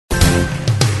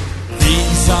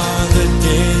are the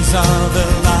days of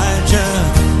Elijah,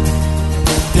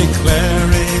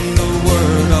 declaring the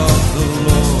word of the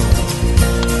Lord.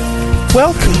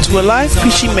 Welcome to a live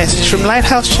preaching message from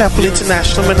Lighthouse Chapel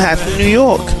International, Manhattan, New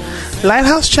York.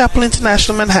 Lighthouse Chapel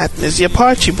International Manhattan is the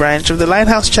Apache branch of the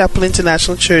Lighthouse Chapel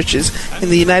International Churches in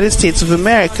the United States of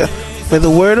America, where the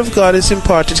Word of God is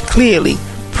imparted clearly,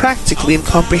 practically, and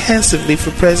comprehensively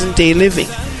for present-day living.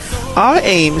 Our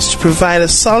aim is to provide a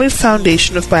solid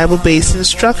foundation of Bible-based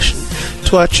instruction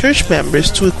to our church members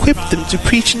to equip them to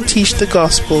preach and teach the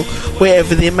gospel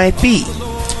wherever they might be.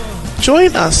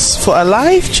 Join us for a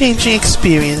life-changing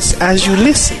experience as you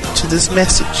listen to this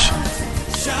message.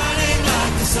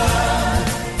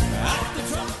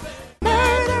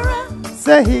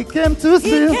 Say he came to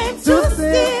steal,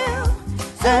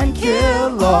 and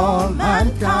kill all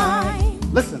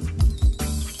mankind. Listen.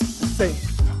 Say,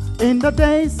 in the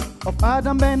days of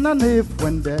Adam and Eve,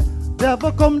 when the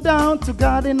devil come down to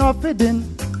Garden of Eden,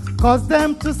 caused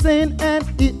them to sin and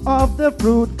eat of the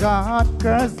fruit, God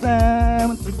cursed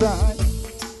them to die.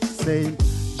 Say,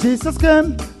 Jesus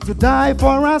came to die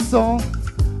for us all,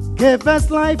 gave us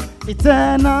life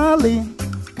eternally.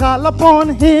 Call upon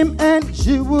him and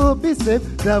you will be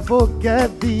saved. Devil,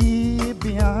 get thee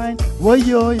behind. Woy,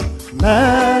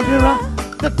 murderer.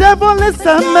 The devil is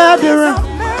a murderer.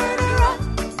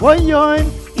 Woy,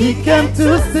 he came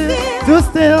to steal, to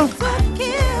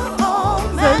kill all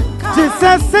mankind.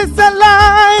 Jesus is a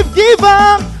life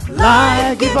giver.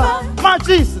 Life giver. My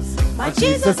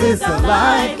Jesus is a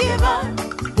life giver.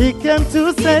 He came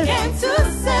to save,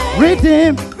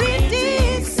 Redeem,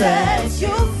 set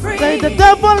you free. Say the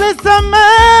devil is a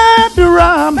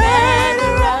murderer.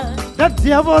 The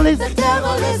devil is a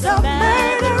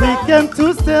murderer. He came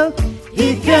to steal.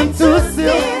 He came to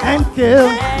steal and kill.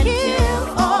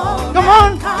 Come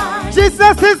on.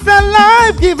 Jesus is a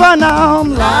life giver now.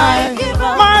 Life giver.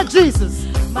 My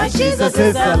Jesus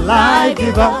is a life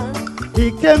giver.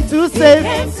 He came to save,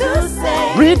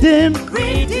 redeem,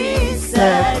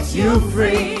 set you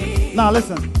free. Now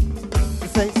listen. It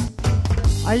says,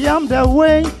 I am the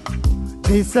way,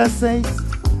 Jesus says.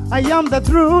 I am the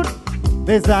truth,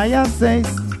 Messiah says.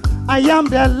 I am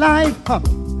the life,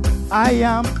 I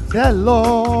am the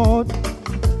Lord.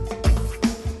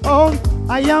 Oh,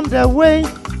 I am the way,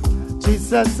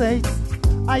 Jesus says.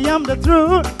 I am the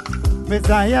truth,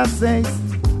 Messiah says.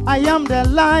 I am the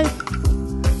life,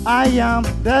 I am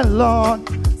the Lord.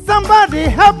 Somebody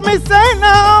help me say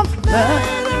now.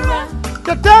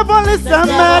 The devil is a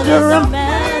murderer.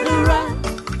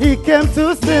 He came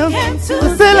to steal, and kill,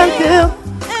 to steal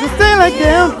and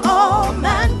kill. All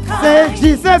mankind. Say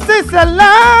Jesus is a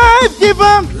life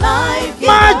giver.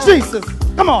 My Jesus,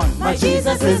 come on. My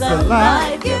Jesus is a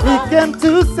life giver. He came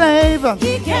to save,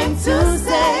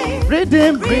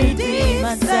 redeem,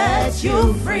 set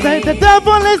you free. Say the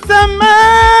devil is a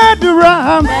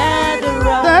murderer.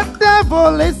 The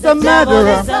devil is a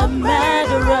murderer.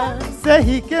 Say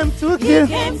he came to kill,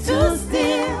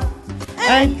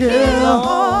 and kill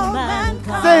all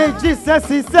mankind. Say Jesus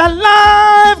is a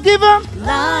life giver.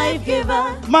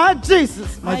 My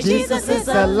Jesus is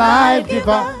a life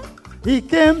giver. He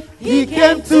came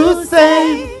to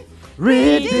save,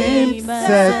 redeem,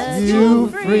 set you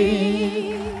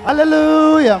free.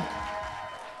 Hallelujah.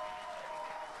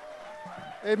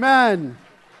 Amen.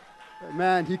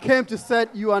 Amen. He came to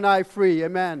set you and I free.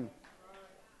 Amen.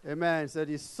 Amen. He said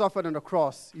he suffered on the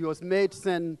cross. He was made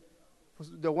sin.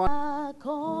 The one.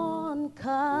 On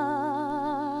Calvary,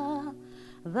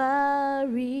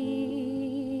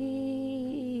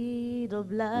 the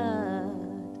blood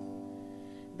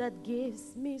that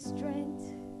gives me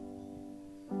strength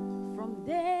from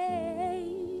day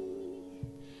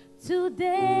to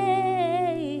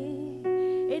day.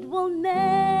 It will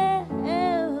never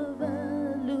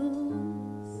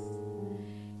lose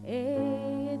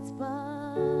its power.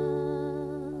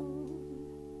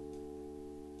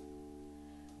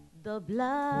 The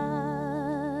blood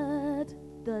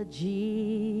that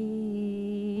Jesus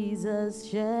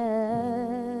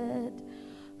shed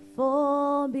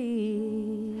for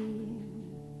me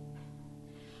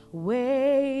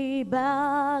way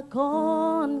back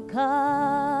on Calvary,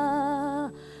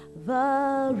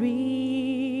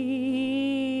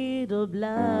 the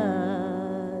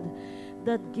blood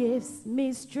that gives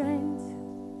me strength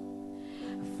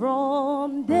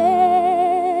from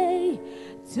day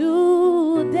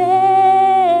to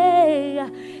day.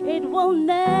 It will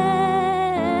never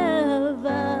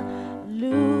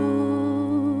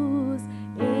lose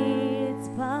its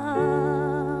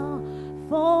power,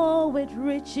 for it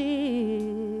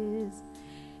reaches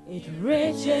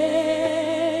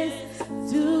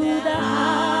to the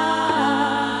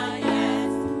highest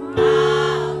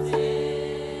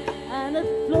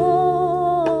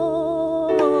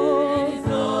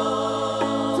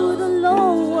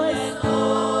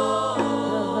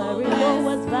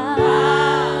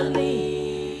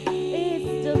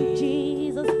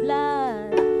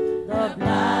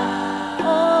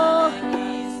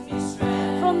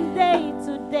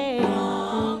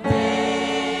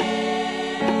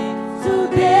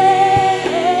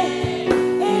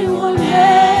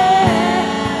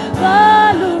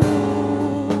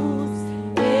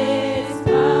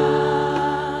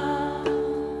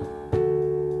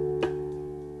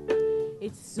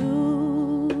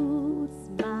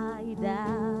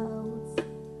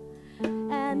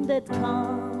and it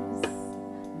calms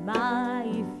my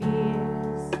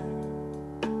fears,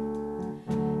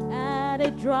 and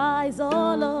it dries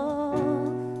all of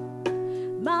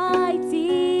my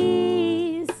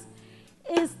tears.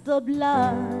 It's the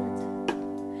blood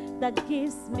that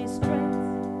gives me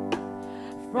strength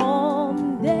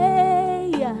from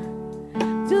day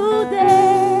to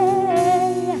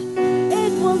day.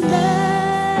 It will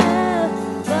never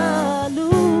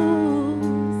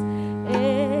lose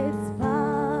its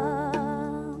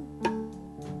power.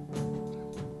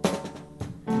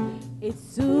 It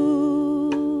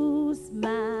soothes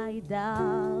my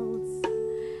doubts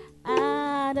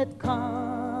and it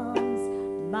calms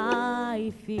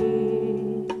my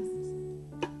fears,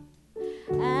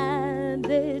 and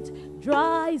it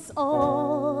dries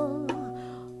all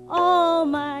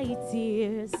my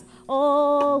tears.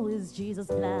 Oh, it's Jesus'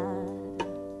 blood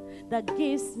that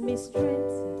gives me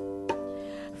strength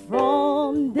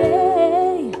from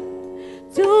day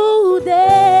to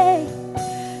day.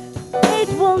 It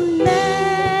will never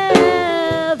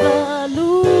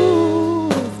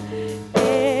lose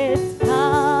its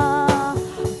power,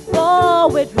 for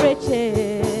with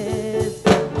riches,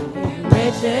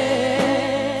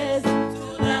 riches to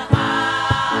the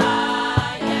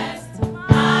highest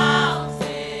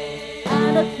mountain,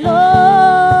 and it flows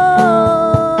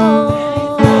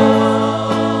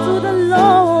to the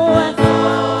lowest.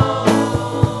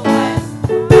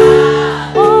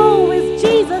 Oh, it's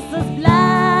Jesus'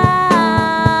 blood.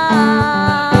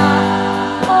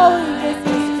 Oh, it gives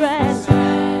me strength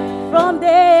from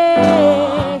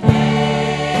day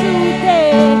to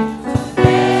day.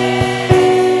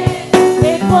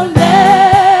 It will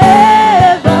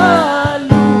never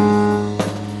lose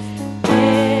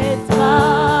its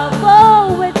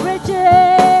power with riches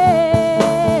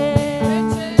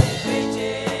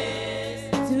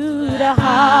to the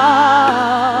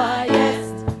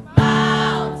highest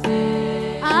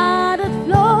mountain, and it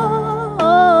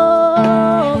flows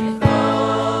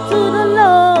to the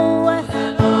lowest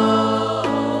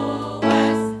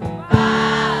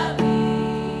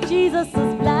valley. Jesus'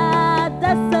 blood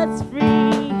that sets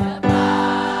free,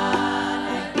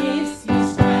 gives you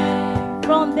strength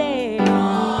from day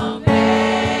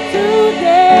to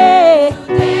day.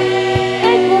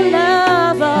 It will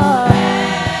never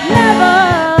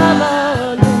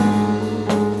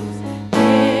lose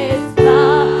its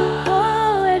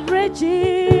power. It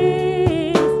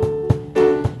riches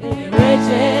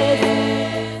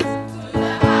to the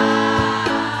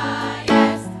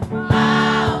highest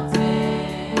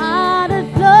mountain, and it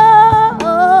flows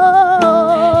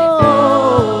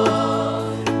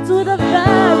to the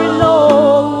very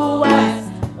lowest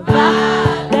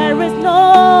valley. There is no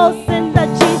sin that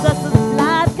Jesus'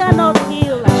 blood cannot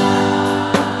heal.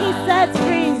 He sets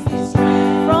free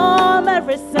from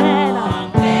every sin,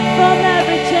 from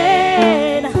every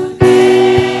chain.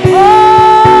 Oh,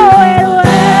 it will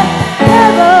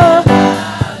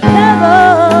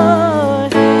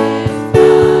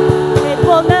it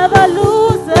will never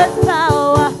lose its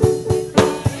power.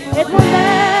 It will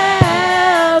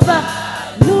never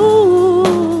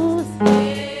lose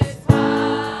its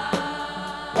power.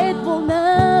 It will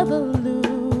never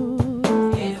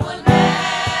lose. It will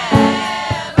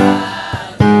never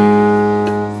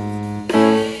lose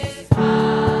its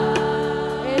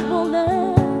power. It will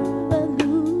never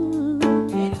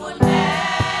lose. It will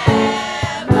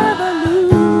never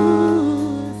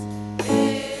lose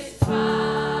its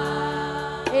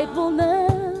power. It will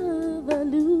never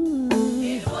lose.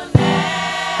 It will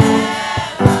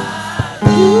never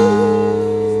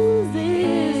lose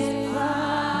its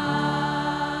power.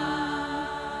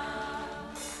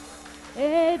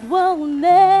 It will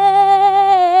never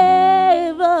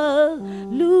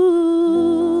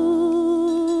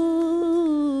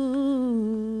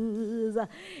lose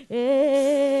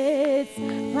its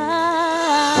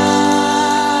power.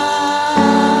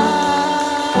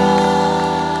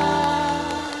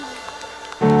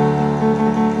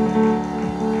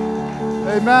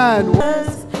 Amen.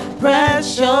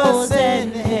 Precious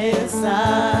in His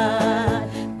sight,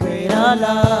 greater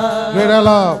love. Greater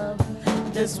love.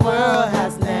 This world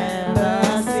has never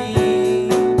seen.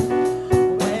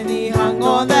 When He hung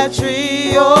on that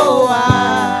tree, oh,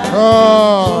 why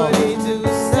Oh. would He do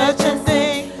such a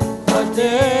thing for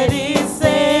dirty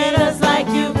sinners like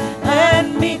you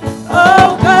and me?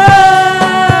 Oh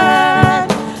God,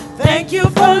 thank you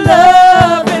for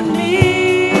loving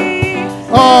me.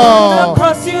 On the Oh.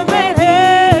 cross you made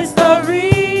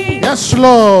history. Yes,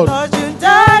 Lord. Lord, you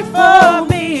died for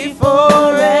me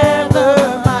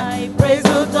forever. My praise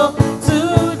will go to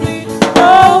thee.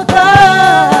 Oh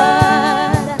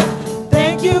God,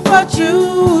 thank you for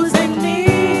choosing me.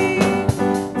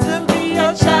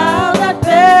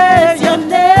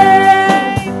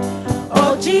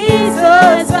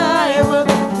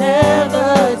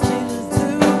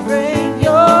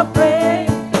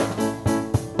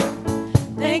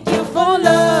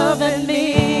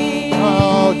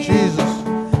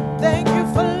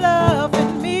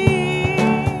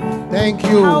 thank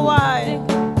you. How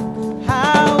wide,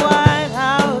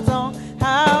 how long,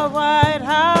 how wide,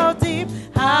 how deep,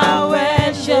 how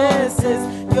precious is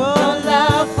your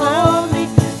love for me.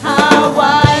 How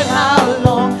wide, how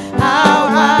long, how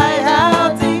high,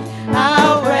 how deep,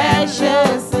 how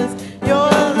precious is your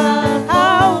love.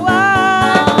 How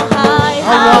wide, how high,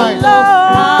 how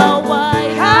low, how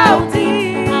wide, how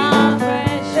deep, how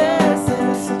precious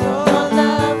is your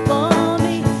love for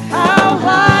me. How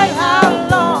wide, how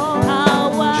long, how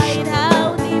wide,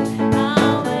 how deep,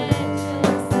 how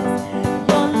precious is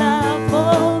your love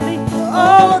for me.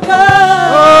 Oh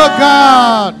God, Oh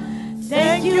God.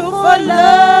 thank you for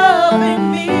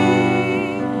loving me.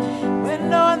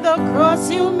 When on the cross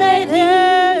you made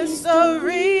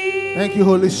history. Thank you,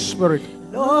 Holy Spirit.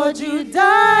 Lord, you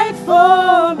died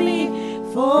for me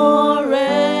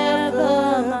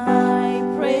forever. My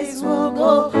praise will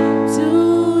go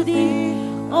to thee,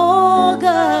 oh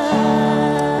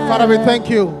God. Father, we thank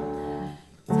you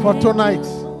for tonight.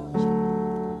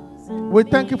 We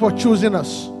thank you for choosing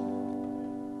us.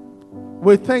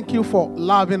 We thank you for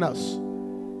loving us.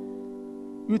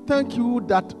 We thank you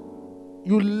that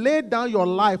you laid down your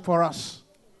life for us.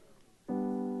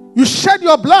 You shed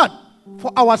your blood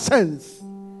for our sins.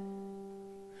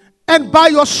 And by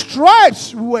your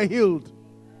stripes we were healed.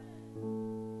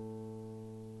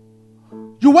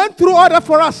 You went through all that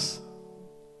for us.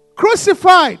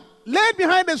 Crucified, laid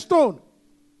behind a stone,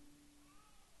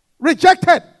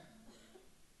 rejected.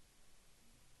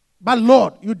 But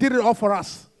Lord, you did it all for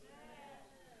us.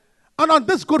 And on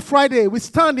this Good Friday, we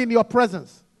stand in your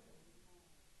presence.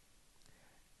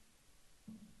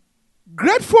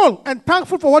 Grateful and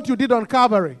thankful for what you did on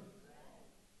Calvary.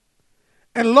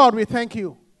 And Lord, we thank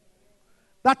you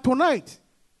that tonight,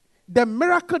 the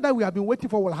miracle that we have been waiting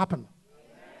for will happen.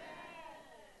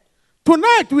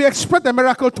 Tonight, we expect a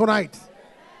miracle tonight.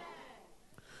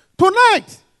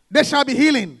 Tonight, there shall be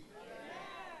healing.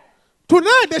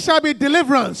 Tonight, there shall be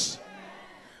deliverance.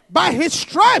 By his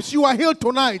stripes, you are healed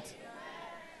tonight.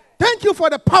 Thank you for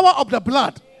the power of the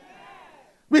blood.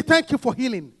 We thank you for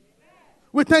healing.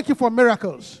 We thank you for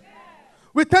miracles.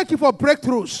 We thank you for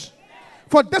breakthroughs.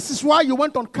 For this is why you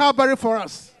went on Calvary for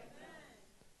us.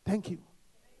 Thank you.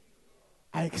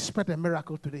 I expect a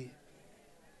miracle today.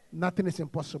 Nothing is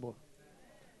impossible.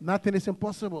 Nothing is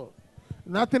impossible.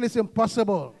 Nothing is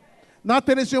impossible.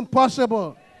 Nothing is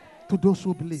impossible to those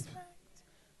who believe.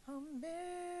 A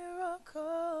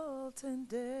miracle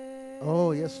today.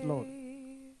 Oh, yes, Lord.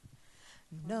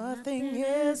 Nothing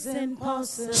is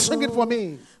impossible. Sing it for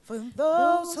me. For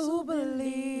those who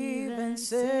believe and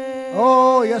say.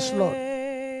 Oh, yes, Lord.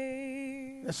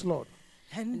 Yes, Lord.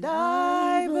 And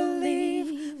I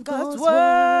believe God's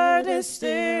word is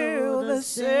still the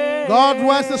same. God's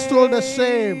word is still the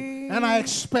same. And I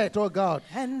expect, oh God.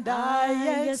 And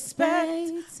I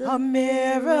expect a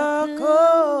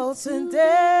miracle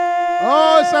today.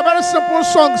 Oh, it's a very simple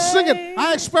song. Sing it.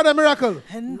 I expect a miracle.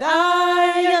 And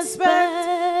I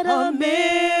expect a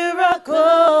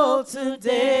miracle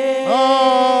today.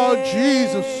 Oh,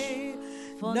 Jesus.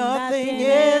 For nothing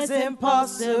is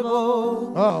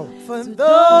impossible Oh. for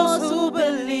those who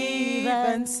believe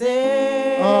and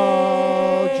say.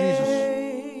 Oh, Jesus.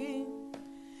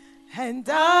 And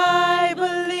I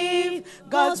believe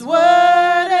God's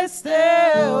word is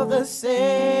still the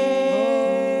same.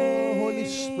 Oh, Holy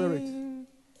Spirit.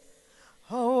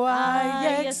 Oh,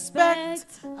 I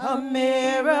expect a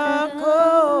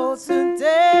miracle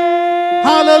today.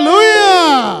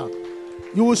 Hallelujah.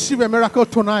 You will receive a miracle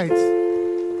tonight.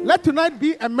 Let tonight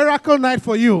be a miracle night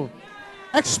for you.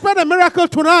 Expect a miracle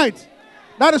tonight.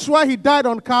 That is why he died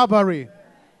on Calvary.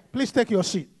 Please take your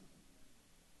seat.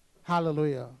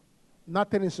 Hallelujah.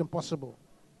 Nothing is impossible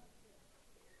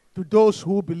to those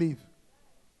who believe.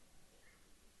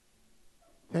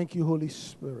 Thank you, Holy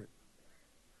Spirit.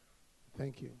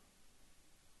 Thank you.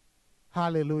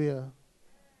 Hallelujah.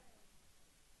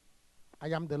 I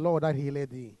am the Lord that healed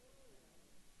thee.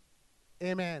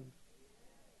 Amen.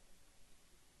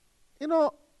 You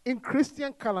know, in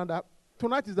Christian calendar,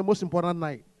 tonight is the most important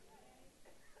night.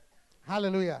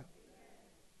 Hallelujah.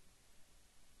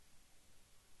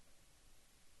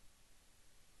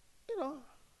 You know,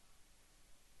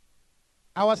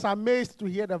 I was amazed to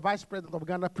hear the Vice President of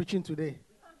Ghana preaching today.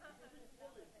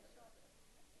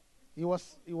 He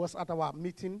was at our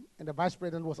meeting, and the Vice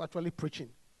President was actually preaching.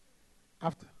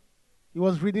 After he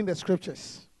was reading the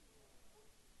scriptures.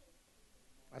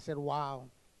 I said, wow.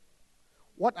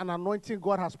 What an anointing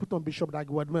God has put on Bishop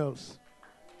Dagwood Mills.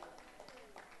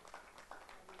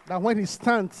 That when he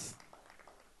stands,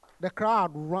 the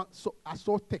crowd are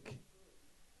so thick.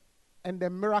 And the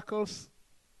miracles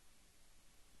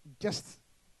just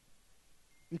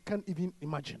we can't even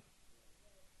imagine.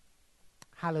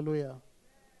 Hallelujah.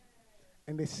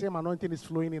 And the same anointing is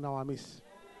flowing in our midst.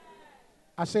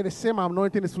 I said the same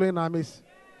anointing is flowing in our midst.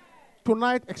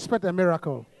 Tonight, expect a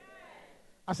miracle.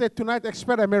 I said tonight,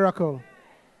 expect a miracle.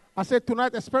 I said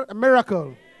tonight, expect a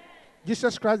miracle.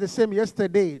 Jesus Christ the same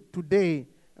yesterday, today,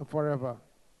 and forever.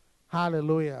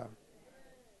 Hallelujah.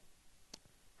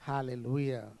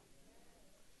 Hallelujah.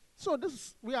 So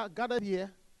we are gathered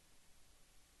here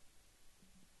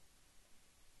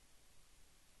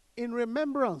in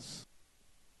remembrance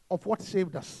of what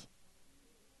saved us,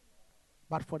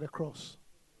 but for the cross.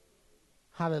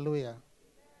 Hallelujah.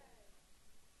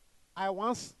 I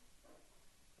once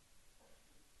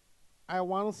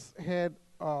heard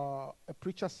a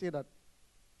preacher say that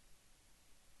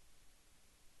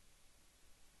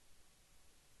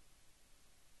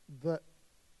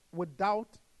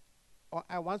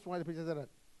I once heard a preacher say that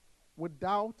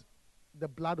without the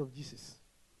blood of Jesus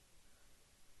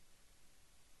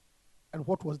and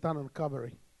what was done on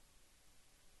Calvary,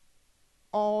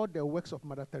 all the works of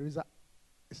Mother Teresa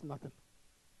is nothing.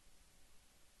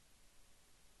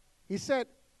 He said,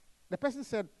 the person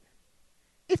said,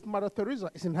 if Mother Teresa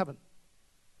is in heaven,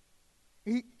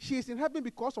 she is in heaven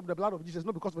because of the blood of Jesus,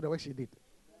 not because of the work she did.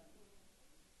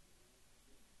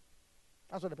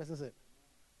 That's what the person said.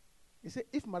 He said,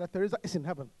 if Mother Teresa is in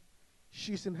heaven,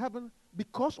 she is in heaven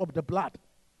because of the blood,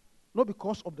 not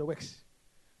because of the works.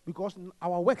 Because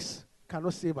our works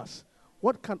cannot save us.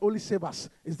 What can only save us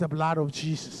is the blood of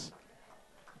Jesus.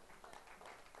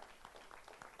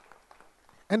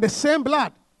 And the same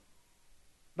blood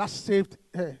that saved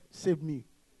her, saved me,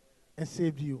 and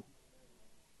saved you.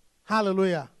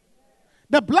 Hallelujah.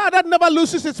 The blood that never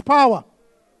loses its power.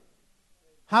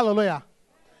 Hallelujah.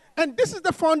 And this is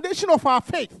the foundation of our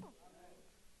faith.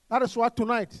 That is why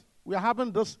tonight we are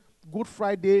having this Good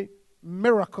Friday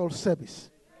miracle service.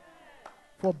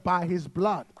 For by his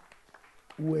blood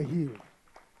we are healed.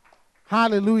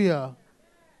 Hallelujah.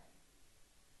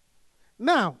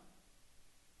 Now,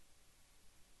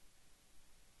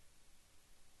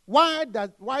 why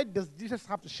does Jesus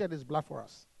have to shed his blood for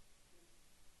us?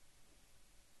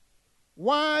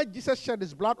 Why Jesus shed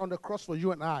his blood on the cross for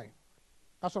you and I?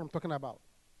 That's what I'm talking about.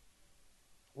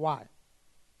 Why?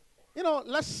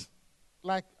 Let's,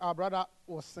 like our brother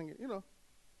was singing,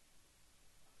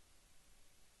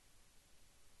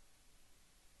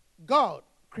 God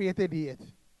created the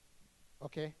earth.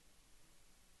 Okay?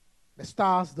 The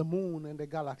stars, the moon, and the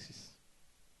galaxies.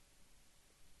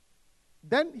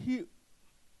 Then he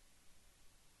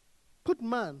put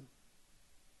man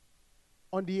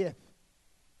on the earth.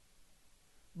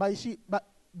 But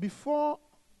before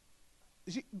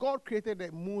God created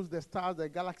the moons, the stars, the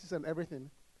galaxies, and everything,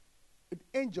 with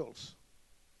angels.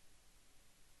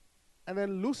 And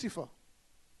then Lucifer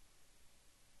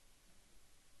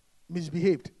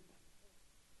misbehaved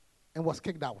and was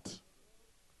kicked out.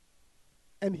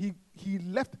 And he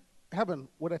left heaven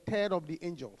with a third of the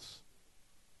angels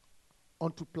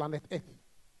onto planet Earth.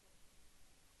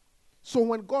 So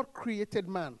when God created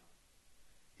man,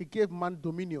 he gave man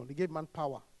dominion, he gave man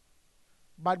power.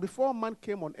 But before man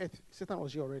came on earth, Satan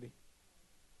was here already.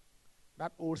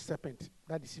 That old serpent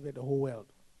that deceived the whole world.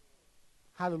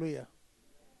 Hallelujah.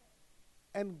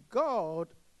 And God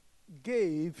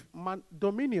gave man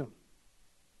dominion,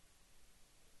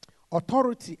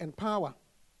 authority, and power.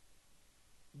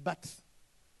 But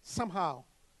somehow,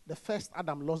 the first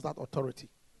Adam lost that authority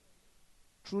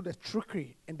through the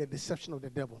trickery and the deception of the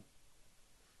devil.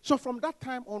 So from that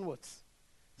time onwards,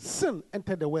 sin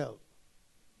entered the world.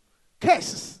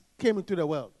 Curses came into the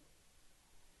world.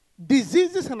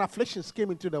 Diseases and afflictions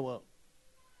came into the world.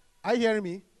 Are you hearing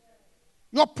me?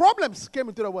 Your problems came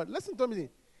into the world. Listen to me.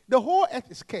 The whole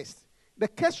earth is cursed. The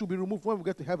curse will be removed when we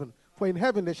get to heaven. For in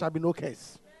heaven there shall be no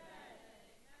curse.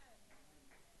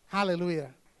 Hallelujah.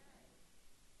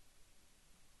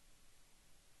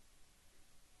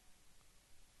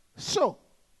 So,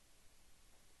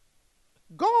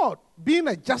 God, being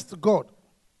a just God,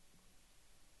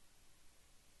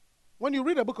 when you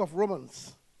read the book of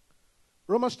Romans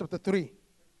chapter 3,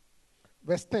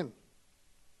 verse 10.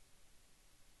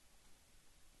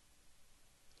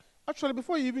 Actually,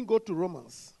 before you even go to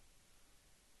Romans,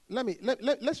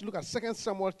 let's look at 2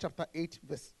 Samuel chapter 8,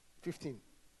 verse 15.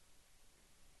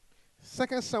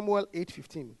 2 Samuel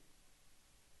 8:15.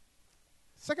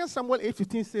 2 Samuel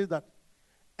 8:15 says that,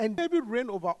 and David reigned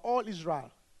over all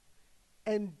Israel,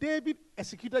 and David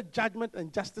executed judgment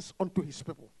and justice unto his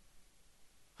people.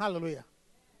 Hallelujah.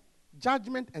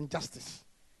 Judgment and justice.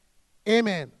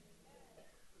 Amen.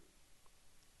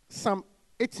 Psalm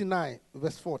 89,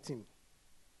 verse 14.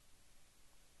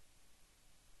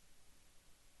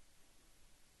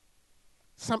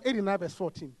 Psalm 89 verse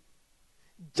 14.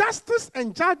 Justice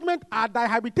and judgment are thy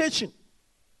habitation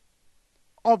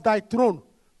of thy throne.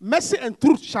 Mercy and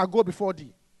truth shall go before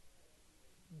thee.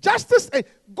 Justice and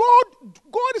God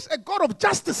is a God of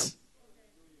justice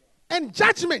and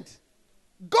judgment.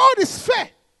 God is fair.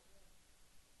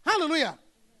 Hallelujah.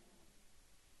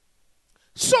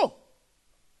 So,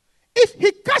 if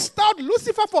he cast out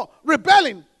Lucifer for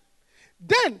rebelling,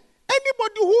 then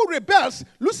anybody who rebels,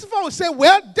 Lucifer will say,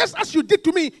 well, just as you did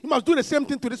to me, you must do the same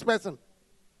thing to this person.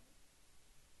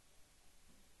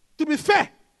 To be fair.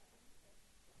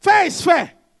 Fair is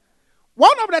fair.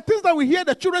 One of the things that we hear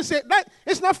the children say, that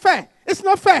it's not fair. It's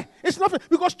not fair. It's not fair.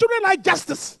 Because children like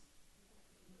justice.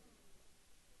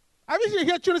 I wish you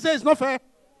hear children say it's not fair.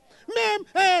 Ma'am,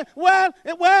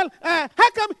 how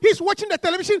come he's watching the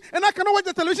television and I cannot watch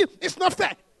the television? It's not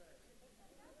fair.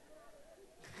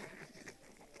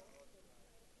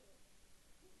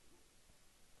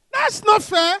 That's not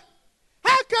fair.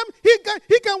 How come he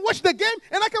can watch the game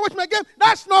and I can watch my game?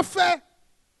 That's not fair.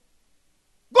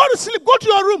 Go to sleep. Go to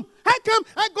your room. How come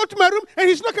I go to my room and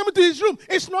he's not coming to his room?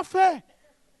 It's not fair.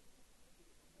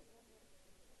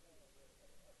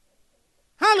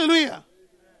 Hallelujah.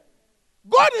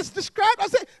 God is described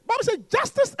as Bible says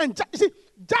justice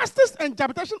and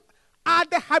habitation are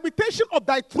the habitation of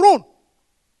thy throne.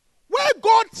 Where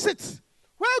God sits,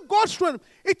 where God's throne,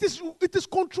 it is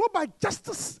controlled by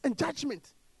justice and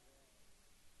judgment.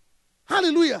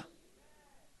 Hallelujah.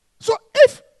 So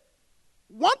if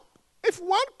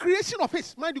one creation of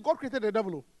his, mind you, God created the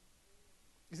devil.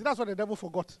 You see, that's what the devil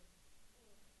forgot.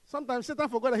 Sometimes Satan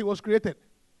forgot that he was created.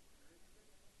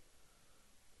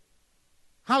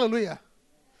 Hallelujah.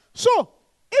 So,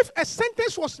 if a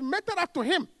sentence was meted out to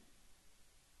him,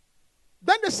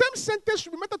 then the same sentence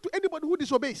should be meted to anybody who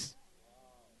disobeys.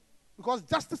 Because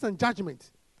justice and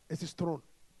judgment is his throne.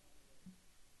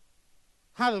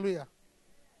 Hallelujah.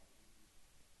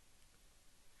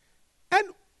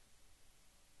 And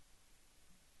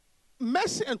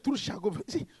mercy and truth shall go.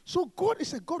 See, so God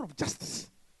is a God of justice.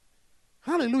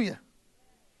 Hallelujah.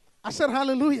 I said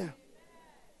hallelujah.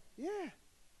 Yeah.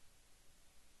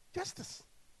 Justice.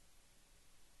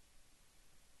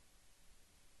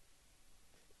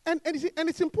 And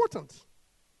it's important.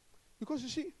 Because you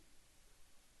see,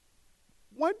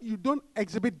 when you don't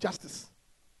exhibit justice,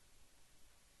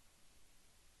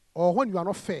 or when you are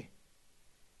not fair,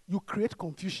 you create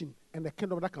confusion and the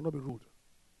kingdom that cannot be ruled.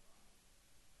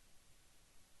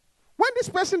 When this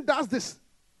person does this,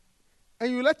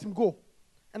 and you let him go,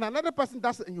 and another person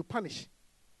does it and you punish,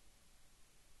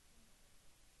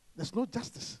 there's no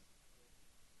justice.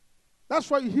 That's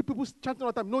why you hear people chanting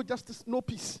all the time, no justice, no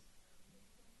peace.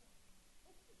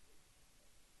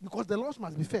 Because the laws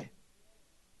must be fair.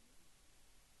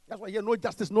 That's why you hear no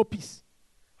justice, no peace.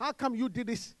 How come you did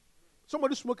this?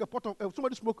 Somebody smoke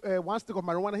one stick of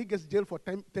marijuana, he gets jailed for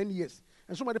 10 years.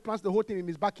 And somebody plants the whole thing in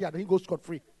his backyard and he goes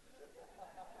scot-free.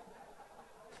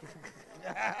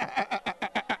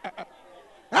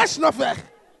 That's not fair.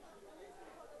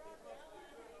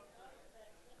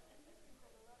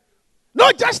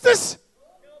 No justice.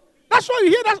 That's why you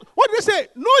hear that. What do they say?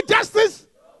 No justice.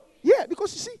 Yeah,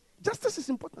 because you see, justice is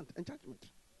important and judgment.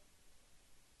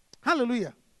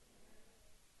 Hallelujah.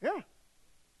 Yeah.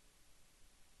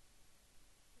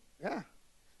 Yeah.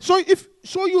 So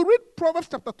you read Proverbs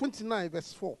chapter 29,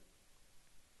 verse 4.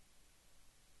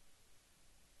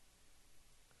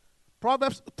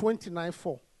 Proverbs 29,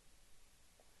 4.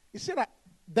 It said that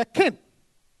the king,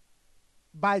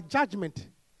 by judgment,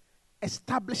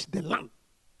 established the land.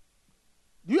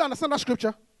 Do you understand that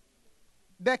scripture?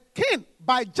 The king,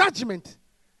 by judgment,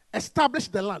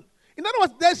 established the land. In other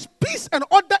words, there's peace and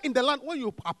order in the land when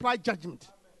you apply judgment.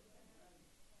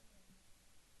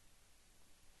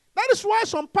 That is why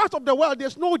some part of the world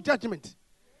there's no judgment.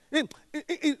 In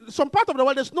some part of the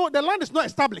world the land is not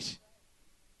established.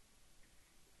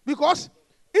 Because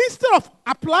instead of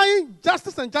applying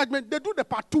justice and judgment, they do the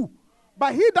part 2.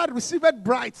 But he that receiveth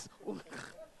bribes.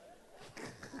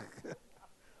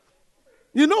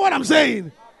 You know what I'm saying?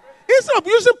 Instead of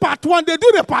using part 1, they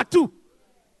do the part 2.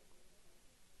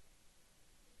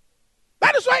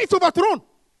 That is why it's overthrown.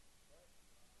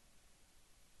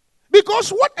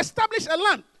 Because what established a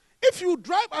land? If you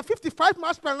drive at 55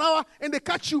 miles per hour and they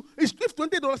catch you, it's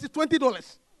 $20, it's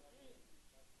 $20.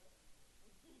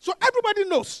 So everybody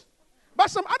knows. But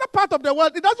some other part of the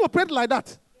world, it doesn't operate like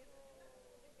that.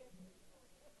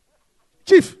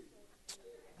 Chief.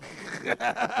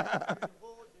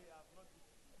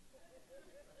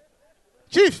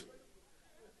 Chief.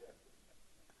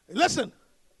 Listen.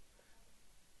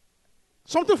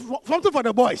 Something for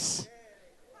the boys.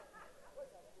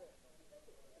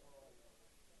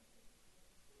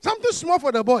 something small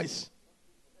for the boys.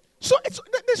 So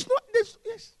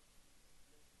yes.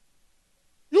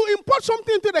 You import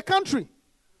something into the country.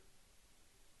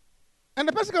 And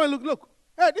the person can look,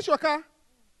 hey, this is your car.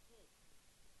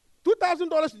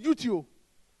 $2,000 due to you.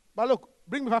 But look,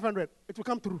 bring me 500. It will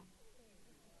come through.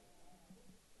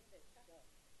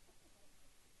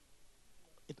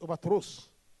 It overthrows.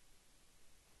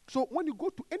 So when you go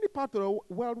to any part of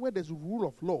the world where there's a rule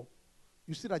of law,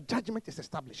 you see that judgment is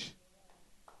established.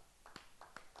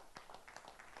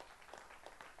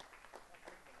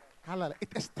 Hallelujah. It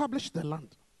established the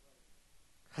land.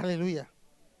 Hallelujah.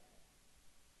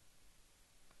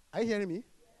 Are you hearing me?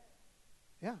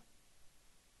 Yeah.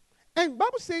 And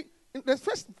Bible says in the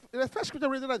first scripture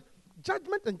reading that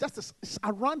judgment and justice is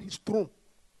around his throne.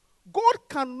 God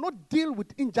cannot deal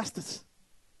with injustice.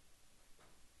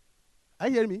 Are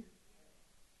you hearing me?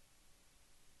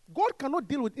 God cannot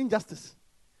deal with injustice.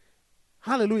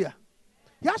 Hallelujah.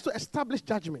 He has to establish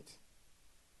judgment.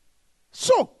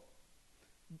 So,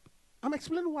 I'm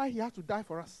explaining why he has to die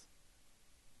for us.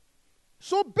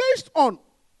 So, based on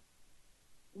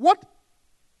what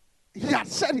he had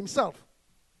said himself,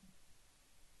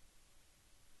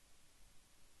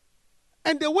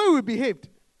 and the way we behaved,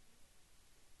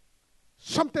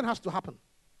 something has to happen.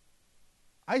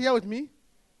 Are you here with me?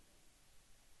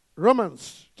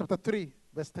 Romans chapter 3,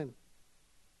 verse 10.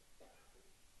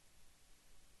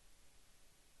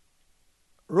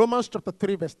 Romans chapter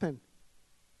 3, verse 10.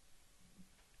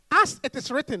 As it is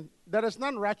written, there is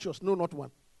none righteous, no, not one.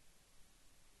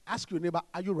 Ask your neighbor,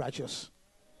 are you righteous?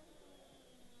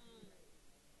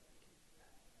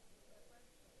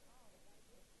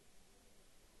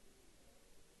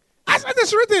 As it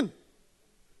is written,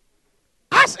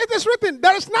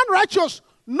 there is none righteous,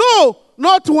 no,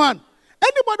 not one.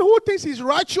 Anybody who thinks he's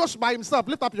righteous by himself,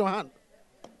 lift up your hand.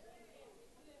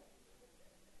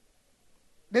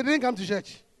 They didn't come to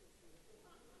church.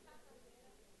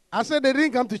 I said they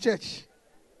didn't come to church.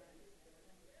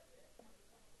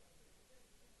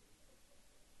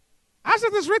 As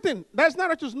it is written, there is none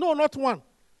righteous, no, not one.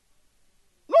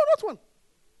 No, not one.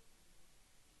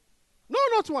 No,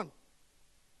 not one.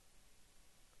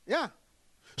 Yeah.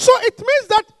 So it means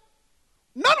that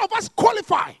none of us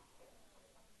qualify.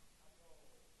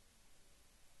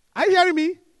 Are you hearing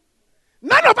me?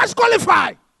 None of us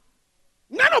qualify.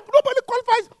 Nobody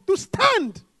qualifies to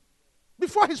stand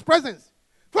before his presence.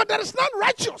 For there is none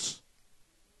righteous.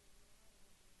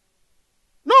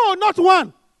 No, not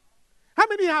one. How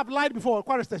many have lied before?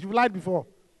 Choristers, you've lied before.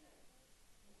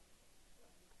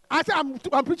 I say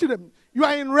I'm preaching them. You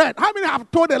are in red. How many have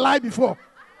told a lie before?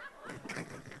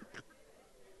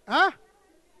 Huh?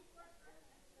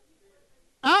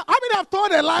 How many have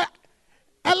told a lie?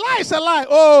 A lie is a lie.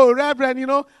 Oh,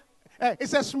 Reverend,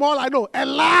 it's a small, I know. A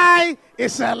lie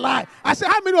is a lie. I say,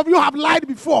 how many of you have lied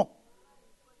before?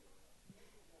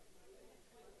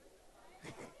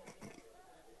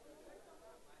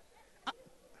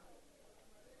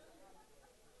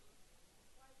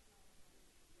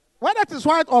 Whether it is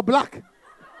white or black.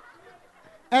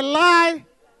 A lie.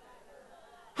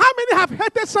 How many have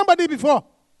hated somebody before?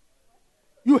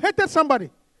 You hated somebody.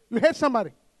 You hate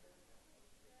somebody.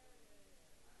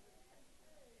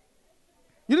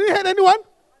 You didn't hate anyone?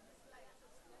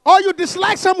 Or you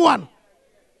dislike someone?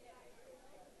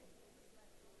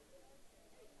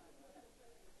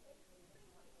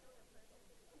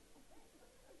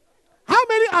 How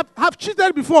many have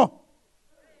cheated before?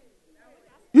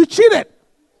 You cheated.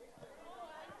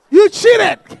 You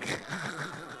cheated.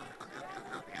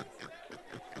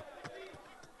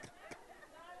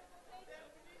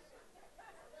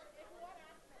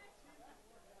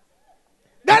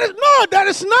 There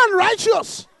is none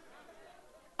righteous.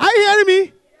 Are you hearing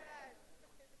me?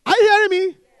 Are you hearing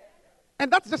me?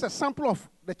 And that's just a sample of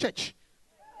the church.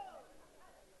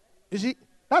 You see,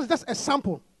 that's just a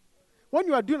sample. When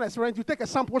you are doing an experiment, you take a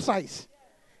sample size.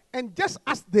 And just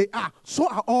as they are, so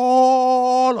are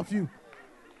all of you.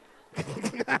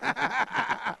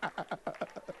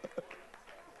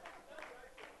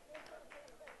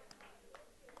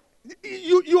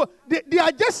 They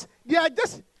are just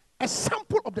a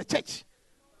sample of the church.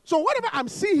 So whatever I'm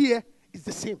seeing here is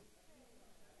the same.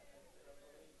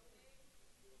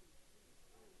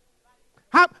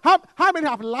 How many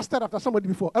have lasted after somebody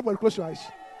before? Everybody close your eyes.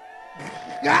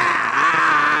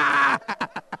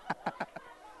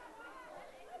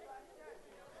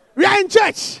 We are in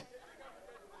church.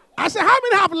 I said, how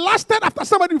many have lasted after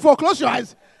somebody before? Close your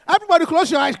eyes. Everybody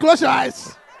close your eyes. Close your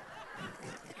eyes.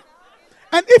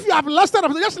 And if you have lasted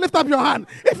after, just lift up your hand.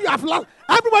 If you have lasted,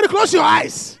 everybody close your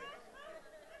eyes.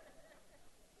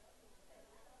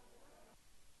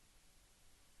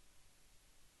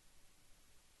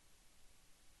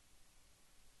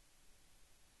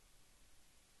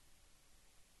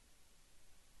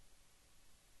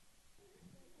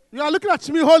 You are looking at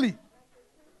me holy.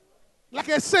 Like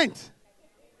a saint.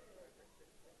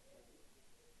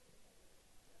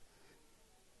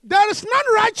 There is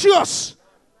none righteous.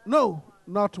 No,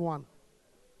 not one.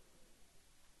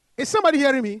 Is somebody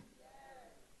hearing me?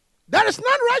 There is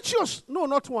none righteous. No,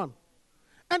 not one.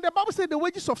 And the Bible said the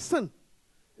wages of sin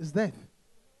is death.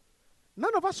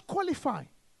 None of us qualify.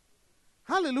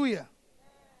 Hallelujah.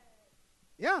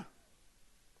 Yeah.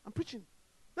 I'm preaching.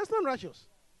 There's none righteous.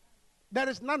 There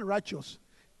is none righteous.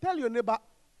 Tell your neighbor,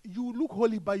 you look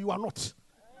holy, but you are not.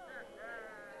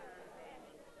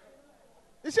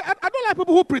 You see, I don't like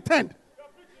people who pretend.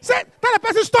 Say, tell the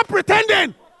person, stop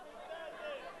pretending.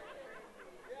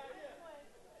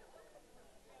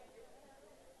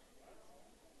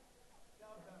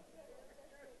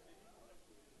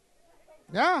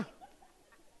 Yeah.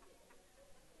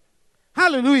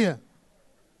 Hallelujah.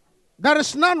 There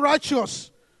is none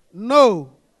righteous.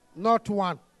 No, not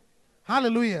one.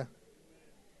 Hallelujah.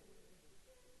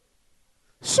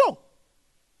 So,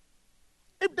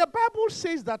 if the Bible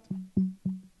says that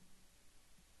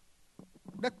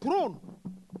the throne,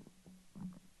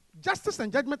 justice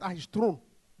and judgment are his throne,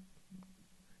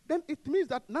 then it means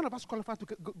that none of us qualify to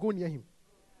go near him.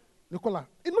 Nicola,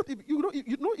 you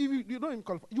don't even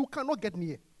qualify. You cannot get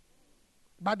near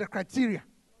by the criteria.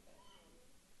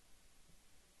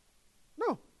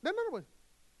 No, then none of us.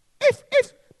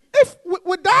 If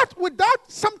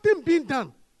without something being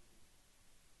done,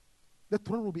 the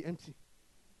throne will be empty.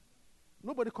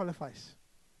 Nobody qualifies.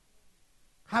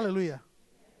 Hallelujah.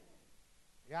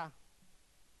 Yeah.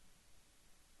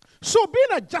 So being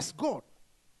a just God,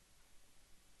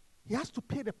 he has to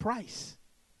pay the price.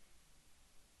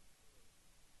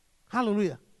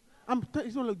 Hallelujah. I'm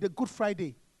telling you, like the Good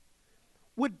Friday.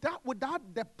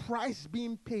 Without the price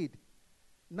being paid,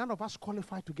 none of us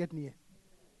qualify to get near.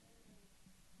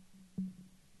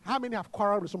 How many have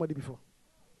quarreled with somebody before?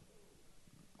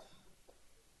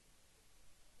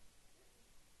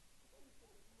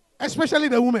 Especially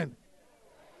the women.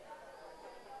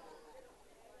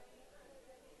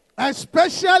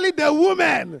 Especially the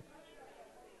women.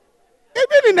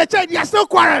 Even in the church, they are still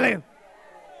quarreling.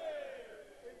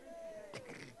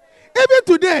 Even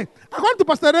today, according to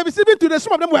Pastor Davis, even today,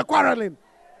 some of them were quarreling.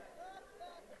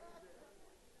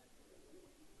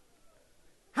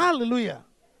 Hallelujah.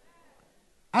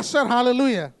 I said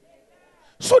hallelujah.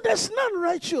 So there's none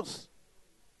righteous.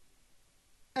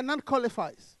 And none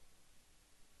qualifies.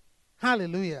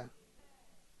 Hallelujah.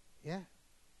 Yeah.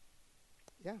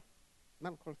 Yeah.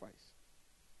 None qualifies.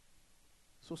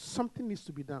 So something needs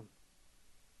to be done.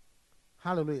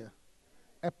 Hallelujah.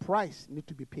 A price needs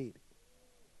to be paid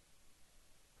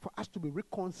for us to be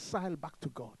reconciled back to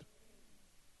God.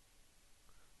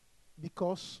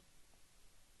 Because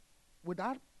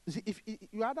without, if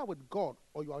you're either with God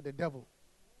or you are the devil.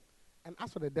 And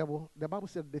as for the devil, the Bible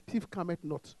said the thief cometh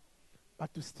not,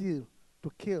 but to steal,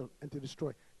 to kill, and to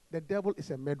destroy. The devil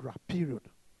is a murderer, period.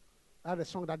 That's the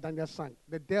song that Daniel sang.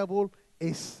 The devil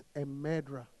is a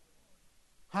murderer.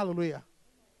 Hallelujah.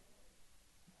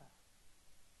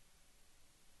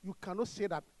 You cannot say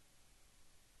that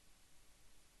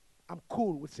I'm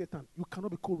cool with Satan. You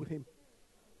cannot be cool with him.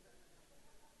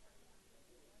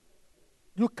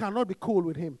 You cannot be cool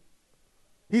with him.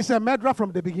 He's a murderer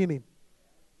from the beginning.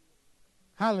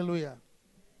 Hallelujah.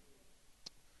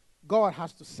 God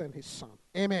has to send his son.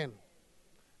 Amen.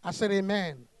 I said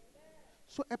amen.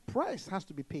 So a price has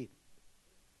to be paid.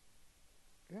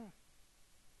 Yeah.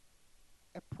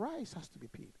 A price has to be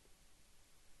paid.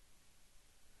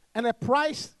 And a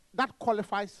price that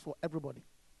qualifies for everybody.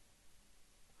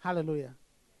 Hallelujah.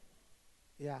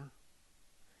 Yeah.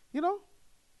 You know,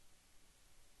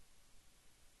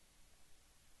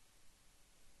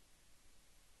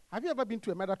 have you ever been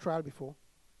to a murder trial before?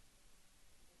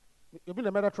 You've been to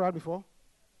a murder trial before?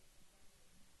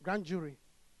 Grand jury.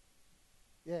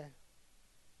 Yeah.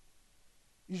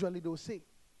 Usually they will say,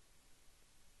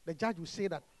 the judge will say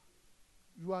that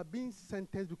you are being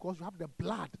sentenced because you have the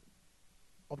blood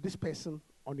of this person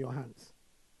on your hands.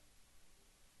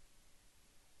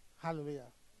 Hallelujah.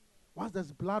 Once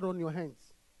there's blood on your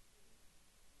hands,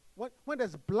 when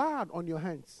there's blood on your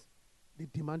hands, they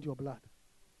demand your blood.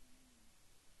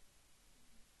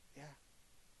 Yeah.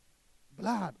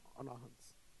 Blood on our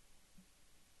hands.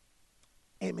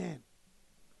 Amen.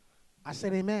 I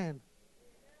said amen.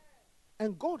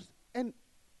 And God, and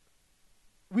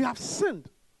we have sinned.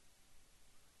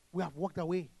 We have walked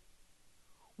away.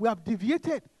 We have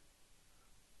deviated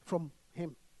from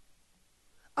him.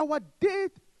 Our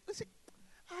date, see,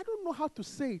 I don't know how to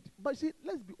say it, but see,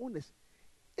 let's be honest.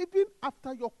 Even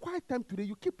after your quiet time today,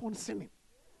 you keep on sinning.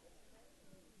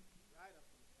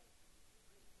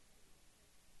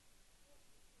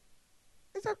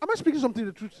 Am I speaking something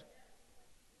the truth?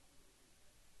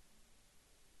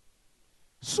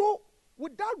 So,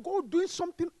 without God doing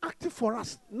something active for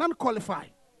us, none qualify.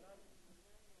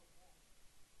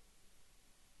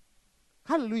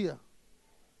 Hallelujah.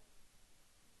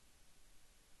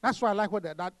 That's why I like what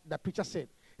that preacher said.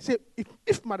 He said,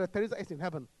 if Mother Teresa is in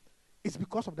heaven, it's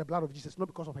because of the blood of Jesus, not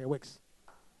because of her works.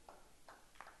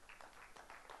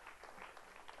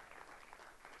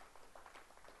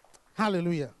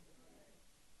 Hallelujah.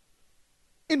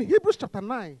 In Hebrews chapter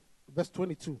 9, verse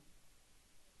 22.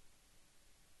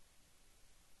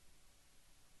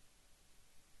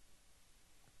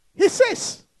 He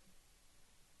says,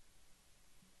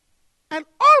 and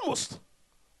almost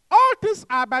all things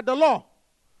are by the law.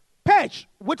 Purged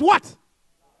with what?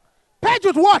 Purged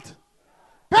with what?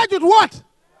 Purged with what?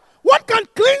 What can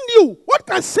clean you? What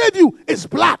can save you is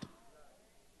blood.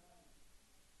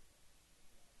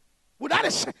 Without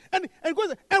and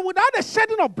without the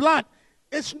shedding of blood,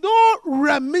 it's no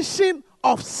remission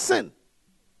of sin.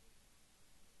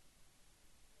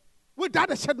 Without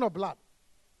the shedding of blood.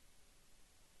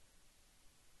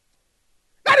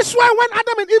 That is why when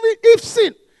Adam and Eve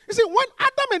sinned, you see, when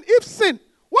Adam and Eve sinned,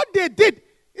 what they did,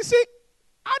 you see,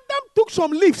 Adam took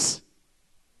some leaves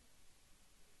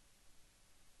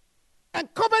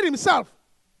and covered himself.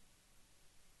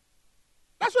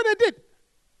 That's what they did.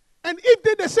 And Eve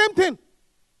did the same thing.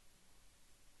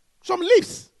 Some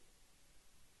leaves.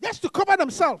 Just to cover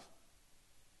themselves.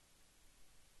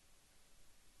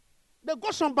 They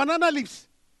got some banana leaves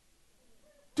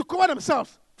to cover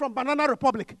themselves from Banana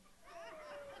Republic.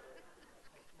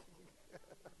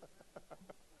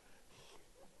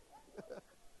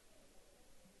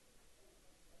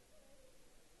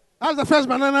 That's the first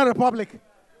Banana Republic.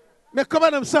 They cover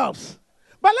themselves.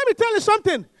 But let me tell you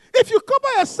something. If you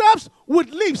cover yourselves with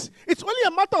leaves, it's only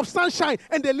a matter of sunshine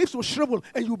and the leaves will shrivel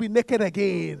and you'll be naked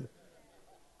again.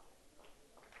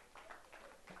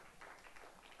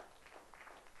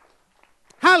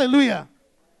 Hallelujah.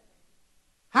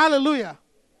 Hallelujah.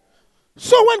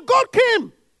 So when God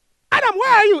came, Adam,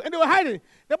 where are you? And they were hiding.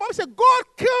 The Bible said God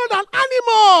killed an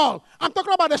animal. I'm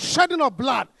talking about the shedding of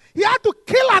blood. He had to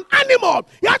kill an animal.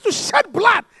 He had to shed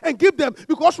blood and give them.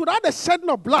 Because without the shedding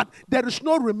of blood, there is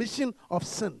no remission of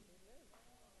sin.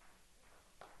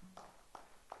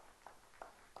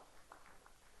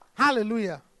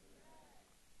 Hallelujah.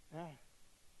 Yeah.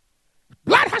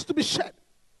 Blood has to be shed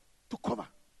to cover.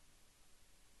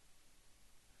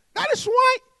 That is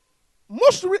why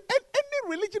any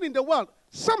religion in the world,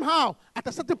 somehow, at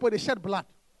a certain point, they shed blood.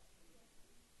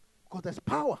 Because there's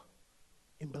power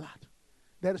in blood.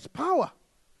 There is power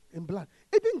in blood.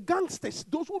 Even gangsters,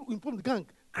 those who inform the gang,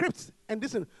 Crips and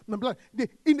this and blood, the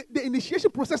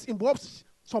initiation process involves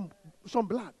some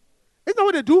blood. Isn't that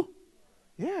what they do?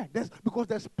 Yeah, because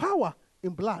there's power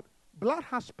in blood. Blood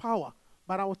has power.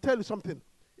 But I will tell you something.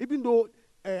 Even though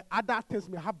other things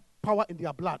may have power in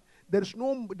their blood, there's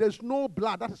no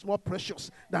blood that is more precious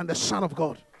than the Son of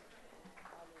God.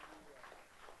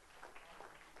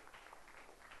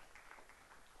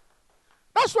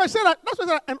 That's why I said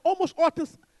that, and almost all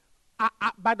things are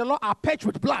by the law are purged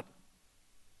with blood.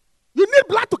 You need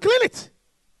blood to clean it.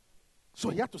 So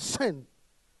he had to send,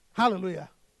 hallelujah,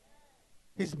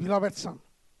 his beloved Son.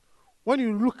 When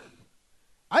you look,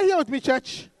 are you here with me,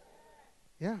 church?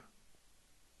 Yeah.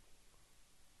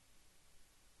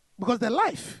 Because the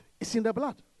life is in the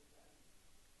blood.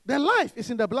 The life is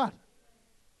in the blood.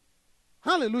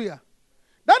 Hallelujah.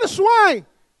 That is why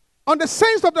on the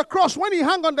saints of the cross, when he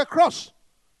hung on the cross,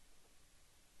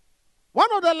 one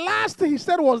of the last things he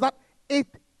said was that it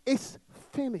is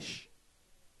finished.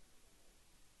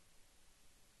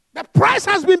 The price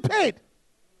has been paid.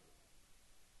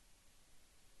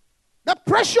 The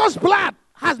precious blood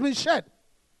has been shed.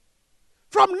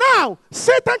 From now,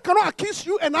 Satan cannot accuse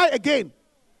you and I again.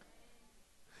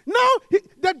 Now, the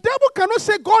devil cannot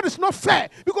say God is not fair.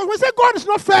 Because when we say God is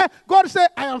not fair, God says,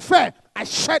 I am fair. I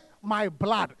shed my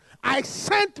blood. I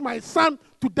sent my Son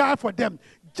to die for them.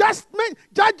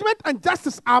 Judgment and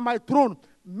justice are my throne.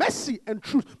 Mercy and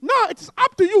truth. Now it is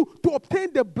up to you to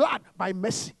obtain the blood by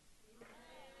mercy.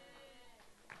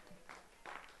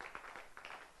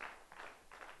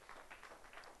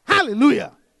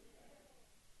 Hallelujah.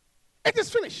 It is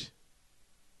finished.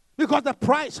 Because the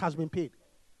price has been paid.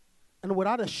 And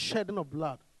without a shedding of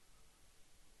blood,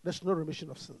 there's no remission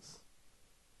of sins.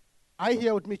 Are you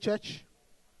here with me, church?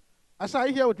 I said, are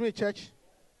you here with me, church?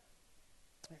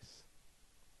 Yes.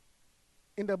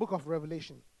 In the book of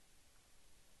Revelation,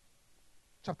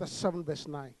 chapter 7, verse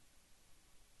 9.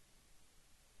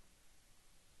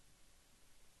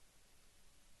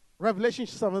 Revelation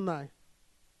 7, 9.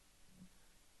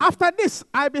 After this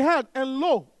I beheld, and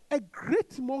lo, a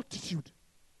great multitude,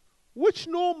 which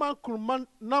no man could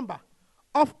number,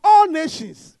 of all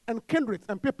nations and kindreds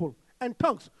and people and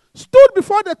tongues, stood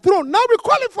before the throne. Now we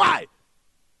qualify.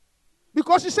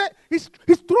 Because he said his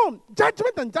throne,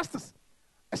 judgment and justice,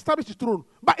 established his throne.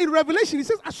 But in Revelation, he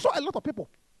says, I saw a lot of people.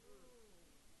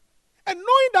 And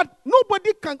knowing that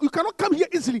you cannot come here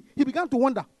easily, he began to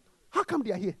wonder, how come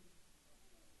they are here?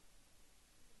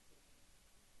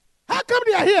 How come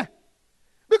they are here?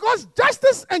 Because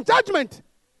justice and judgment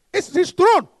is his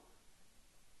throne.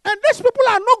 And these people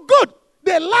are not good.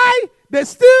 They lie, they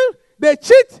steal, they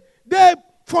cheat, they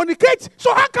fornicate.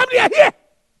 So how come they are here?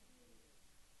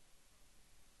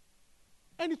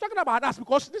 And he's talking about us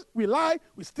because we lie,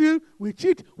 we steal, we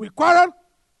cheat, we quarrel,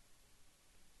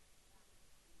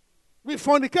 we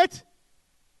fornicate,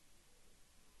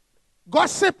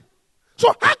 gossip.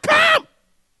 So how come?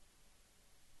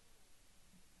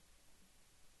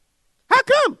 How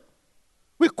come?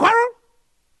 We quarrel?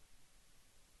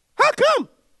 How come?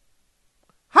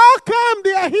 How come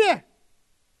they are here?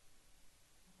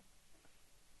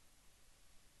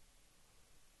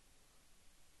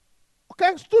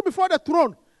 Okay, stood before the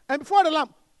throne and before the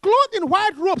Lamb, clothed in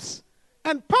white robes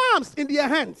and palms in their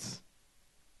hands.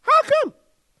 How come?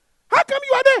 How come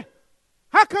you are there?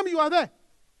 How come you are there?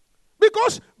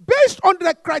 Because based on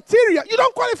the criteria, you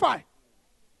don't qualify.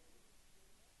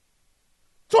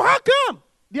 So how come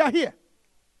they are here?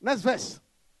 Next verse.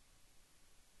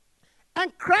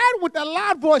 And cried with a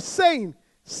loud voice, saying,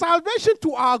 Salvation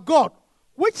to our God,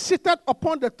 which sitteth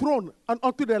upon the throne and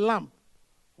unto the Lamb.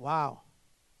 Wow.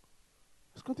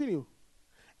 Let's continue.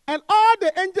 And all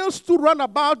the angels stood round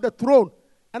about the throne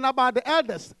and about the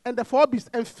elders and the four beasts,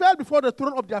 and fell before the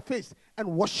throne of their face and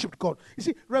worshipped God. You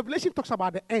see, Revelation talks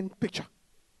about the end picture.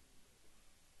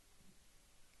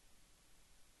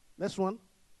 Next one.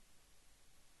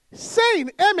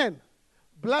 Saying, Amen.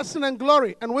 Blessing and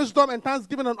glory and wisdom and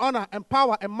thanksgiving and honor and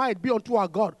power and might be unto our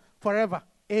God forever.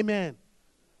 Amen.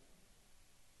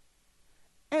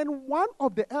 And one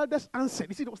of the elders answered.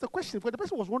 You see, there was the question, because the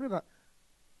person was wondering that,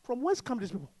 from whence come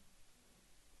these people?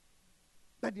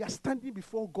 That they are standing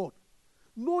before God,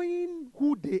 knowing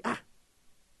who they are.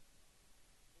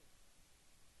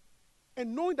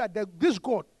 And knowing that this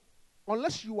God,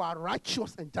 unless you are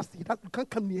righteous and just, you can't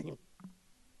come near him.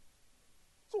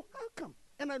 So how come?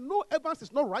 And I know Evans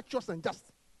is not righteous and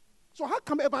just. So how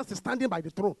come Evans is standing by the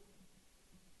throne?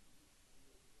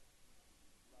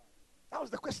 That was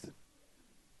the question.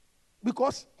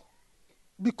 Because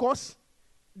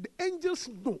the angels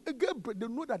know. They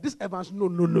know that this Evans,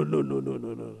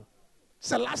 no.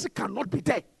 Selassie cannot be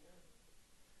there.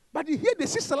 But here they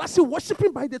see Selassie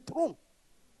worshiping by the throne.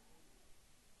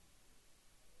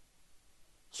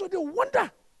 So they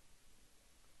wonder,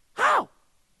 how?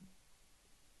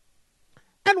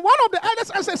 And one of the elders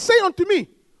answered, saying unto me,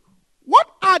 What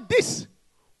are these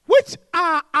which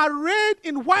are arrayed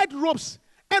in white robes?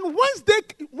 And whence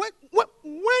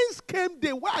came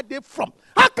they? Where are they from?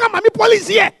 How come Army police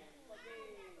here?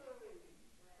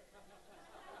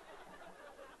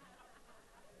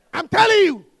 I'm telling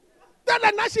you,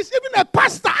 that now she's even a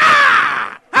pastor.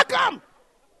 How come?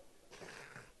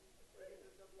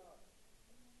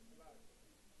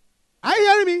 Are you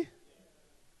hearing me?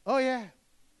 Oh yeah.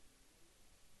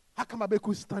 How come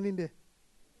Abeku is standing there,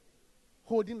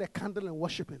 holding the candle and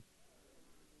worshiping,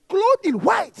 clothed in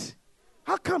white?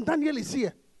 How come Daniel is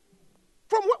here?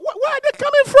 From where are they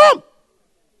coming from?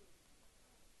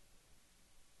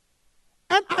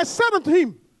 And I said unto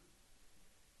him,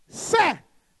 Sir,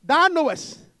 thou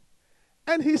knowest.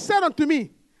 And he said unto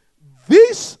me,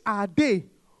 These are they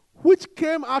which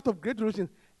came out of great Jerusalem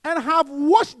and have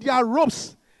washed their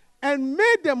robes and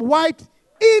made them white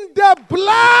in the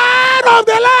blood of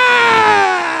the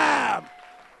Lamb.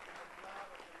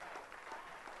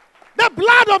 The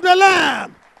blood of the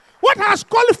Lamb. What has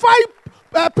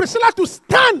qualified Priscilla to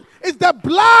stand is the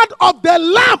blood of the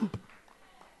Lamb.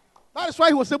 That is why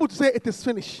he was able to say, It is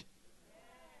finished.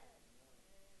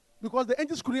 Because the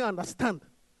angels couldn't understand.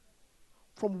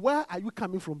 From where are you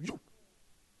coming from? You.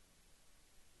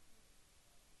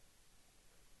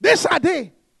 These are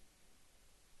they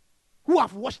who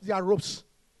have washed their robes.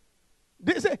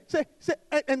 They say,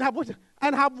 and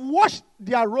have washed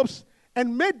their robes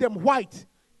and made them white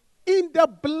in the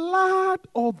blood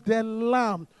of the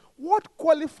Lamb. What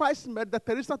qualifies Mother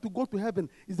Teresa to go to heaven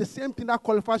is the same thing that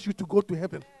qualifies you to go to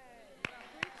heaven.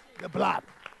 The blood.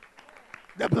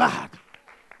 The blood.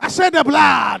 I said the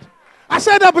blood. I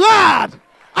said the blood.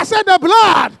 I said the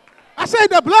blood. I said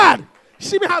the blood.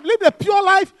 She may have lived a pure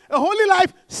life, a holy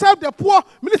life, served the poor,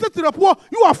 ministered to the poor.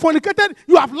 You have fornicated,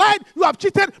 you have lied, you have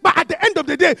cheated, but at the end of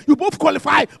the day, you both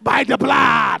qualify by the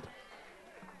blood.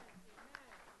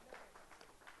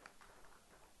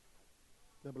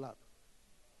 The blood.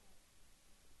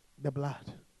 The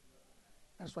blood.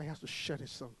 That's why he has to shed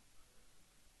his son.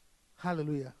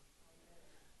 Hallelujah.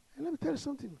 And let me tell you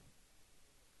something.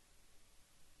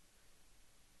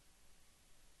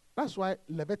 That's why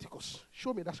Leviticus,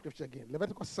 show me that scripture again.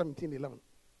 Leviticus 17:11.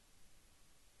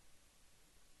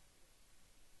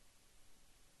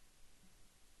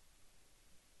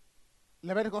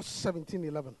 Leviticus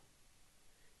 17:11.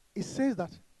 It says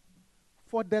that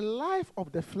for the life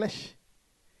of the flesh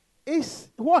is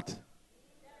what?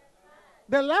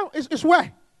 The life is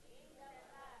where?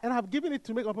 And I've given it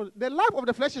to make up. The life of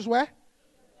the flesh is where?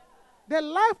 The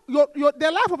life,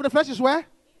 the life of the flesh is where?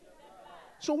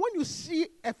 So when you see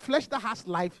a flesh that has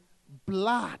life,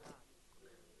 blood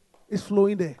is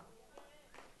flowing there.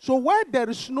 So where there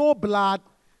is no blood,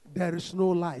 there is no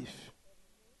life.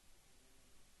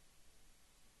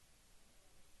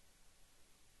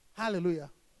 Hallelujah.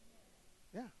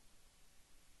 Yeah.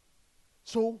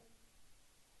 So,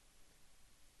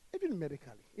 even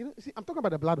medically, see, I'm talking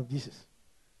about the blood of Jesus.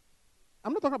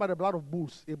 I'm not talking about the blood of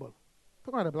bulls, Abel. I'm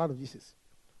talking about the blood of Jesus.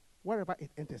 Wherever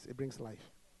it enters, it brings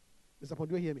life. Mr. Pond,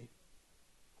 do you hear me?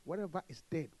 Whatever is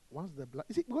dead, once the blood...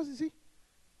 Because you see,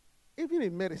 even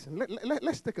in medicine,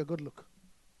 let's take a good look.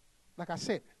 Like I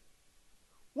said,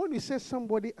 when you say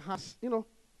somebody has,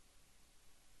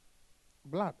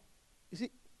 blood, you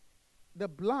see, the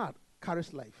blood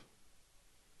carries life.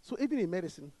 So even in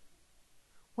medicine,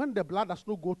 when the blood does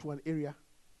not go to an area,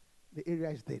 the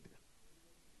area is dead.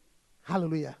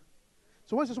 Hallelujah.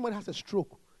 So when somebody has a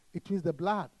stroke, it means the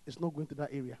blood is not going to that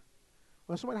area.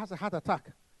 When somebody has a heart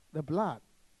attack, the blood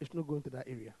is not going to that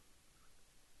area.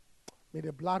 May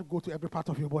the blood go to every part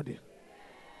of your body.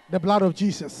 The blood of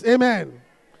Jesus. Amen.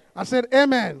 I said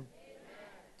amen.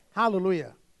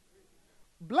 Hallelujah.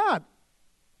 Blood,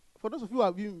 for those of you who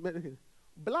have been medicated,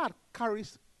 blood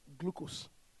carries glucose.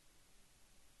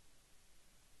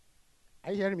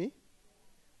 Are you hearing me?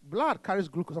 Blood carries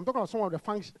glucose. I'm talking about some of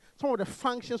the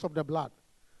functions of the blood.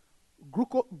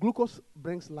 Glucose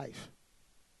brings life.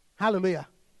 Hallelujah.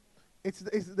 It's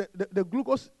the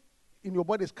glucose in your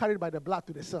body is carried by the blood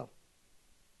to the cell.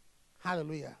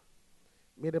 Hallelujah.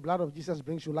 May the blood of Jesus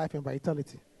brings you life and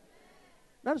vitality.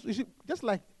 That is, you see, just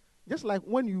like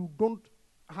when you don't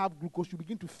have glucose, you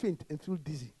begin to faint and feel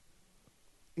dizzy.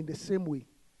 In the same way,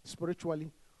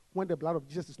 spiritually, when the blood of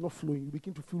Jesus is not flowing, you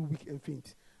begin to feel weak and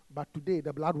faint. But today,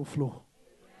 the blood will flow.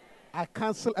 I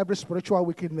cancel every spiritual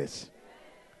wickedness.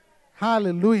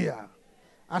 Hallelujah.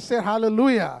 I said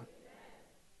hallelujah.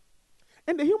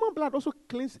 And the human blood also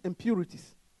cleans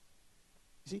impurities.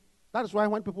 You see, that is why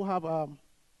when people have,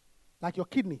 like your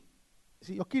kidney,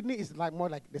 see, your kidney is like more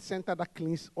like the center that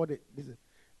cleans all the disease.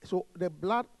 So the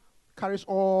blood carries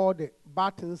all the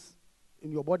bad things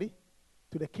in your body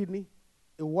to the kidney.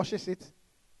 It washes it,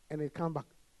 and it comes back.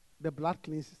 The blood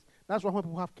cleanses. That's why when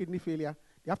people have kidney failure,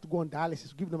 they have to go on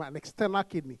dialysis, give them an external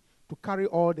kidney to carry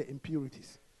all the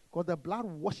impurities. Because the blood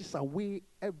washes away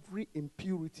every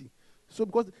impurity. So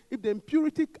because if the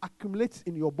impurity accumulates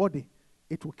in your body,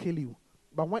 it will kill you.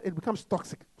 But when it becomes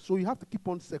toxic, so you have to keep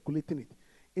on circulating it.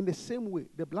 In the same way,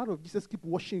 the blood of Jesus keeps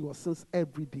washing your sins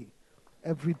every day.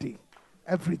 Every day.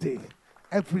 Every day.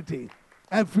 Every day.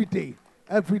 Every day.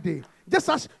 Every day. Just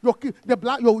as your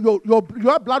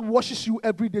blood washes you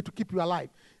every day to keep you alive.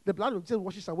 The blood of Jesus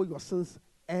washes away your sins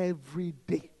every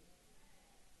day.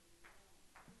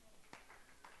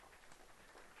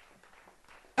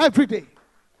 Every day.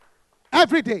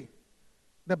 Every day.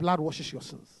 The blood washes your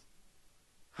sins.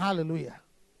 Hallelujah.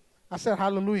 I said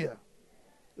hallelujah.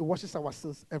 It washes our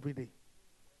sins every day.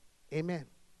 Amen.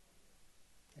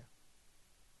 Yeah.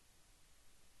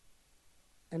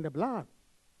 And the blood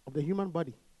of the human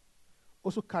body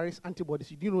also carries antibodies.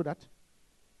 Do you know that?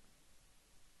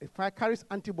 It carries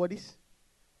antibodies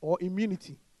or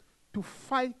immunity to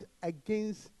fight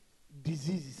against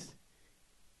diseases.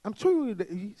 I'm showing you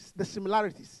the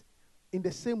similarities. In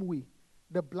the same way,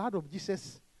 the blood of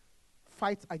Jesus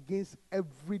fights against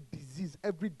every disease,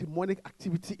 every demonic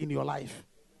activity in your life.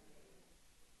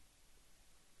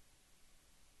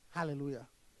 Hallelujah.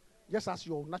 Just as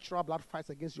your natural blood fights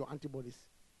against your antibodies,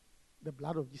 the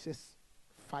blood of Jesus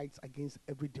fights against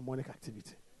every demonic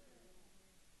activity.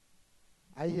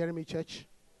 Are you hearing me, church?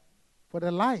 For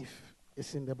the life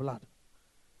is in the blood.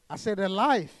 I said the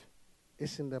life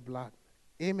is in the blood.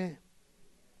 Amen.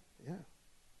 Yeah.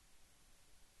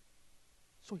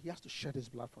 So he has to shed his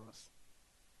blood for us.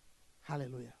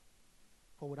 Hallelujah.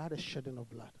 For without the shedding of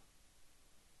blood.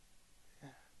 Yeah.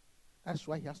 That's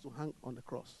why he has to hang on the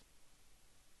cross.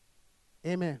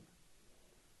 Amen.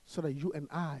 So that you and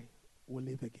I will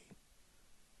live again.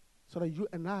 So that you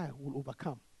and I will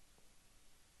overcome.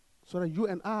 So that you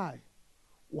and I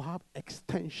will have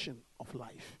extension of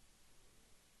life.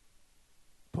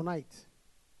 Tonight,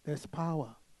 there's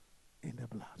power in the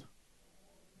blood.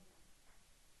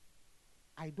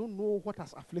 I don't know what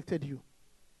has afflicted you.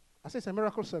 I say it's a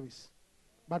miracle service.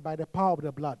 But by the power of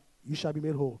the blood, you shall be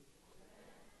made whole.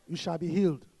 You shall be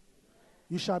healed.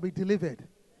 You shall be delivered.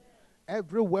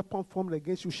 Every weapon formed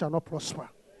against you shall not prosper.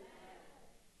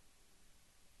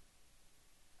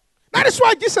 That is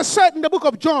why Jesus said in the book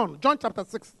of John, John chapter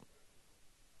 6.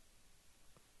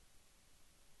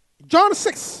 John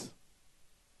 6.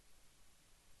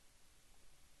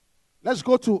 Let's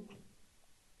go to,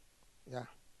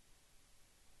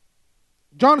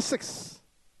 John 6.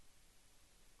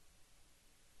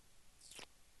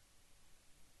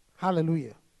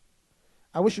 Hallelujah.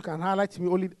 I wish you can highlight to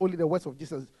me only the words of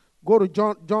Jesus. Go to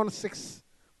John 6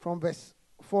 from verse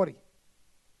 40.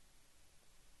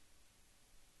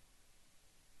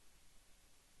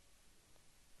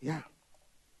 Yeah.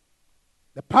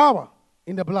 The power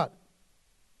in the blood.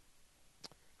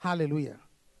 Hallelujah.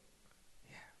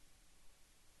 Yeah.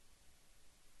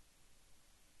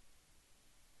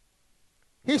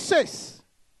 He says,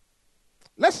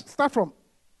 let's start from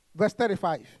verse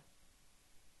 35.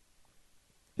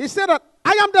 He said that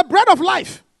I am the bread of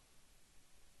life.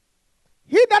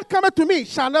 He that cometh to me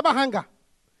shall never hunger,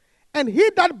 and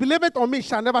he that believeth on me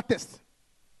shall never thirst.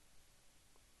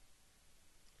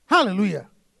 Hallelujah.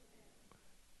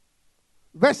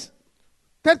 Verse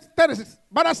 36.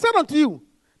 But I said unto you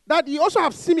that ye also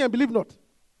have seen me and believe not.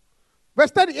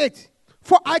 Verse 38.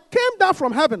 For I came down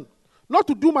from heaven, not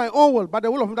to do my own will, but the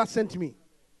will of him that sent me.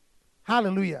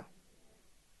 Hallelujah.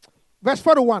 Verse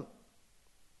 41.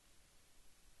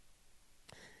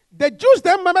 The Jews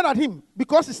then murmured at him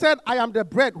because he said, I am the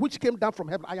bread which came down from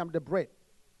heaven. I am the bread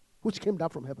which came down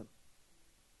from heaven.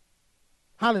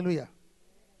 Hallelujah.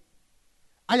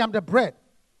 I am the bread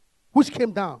which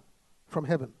came down from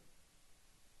heaven.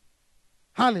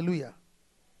 Hallelujah.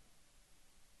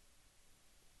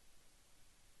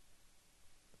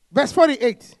 Verse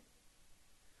 48.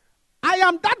 I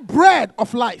am that bread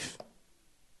of life.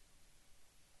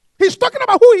 He's talking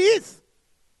about who he is.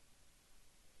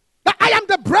 That I am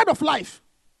the bread of life.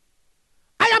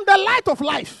 I am the light of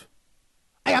life.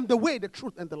 I am the way, the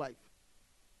truth, and the life.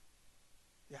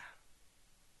 Yeah.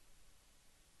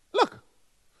 Look,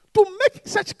 to make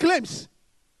such claims,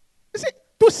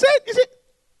 to say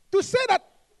that,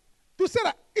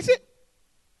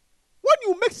 when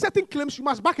you make certain claims, you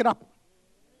must back it up.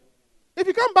 If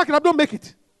you can't back it up, don't make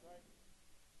it.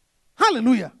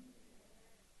 Hallelujah.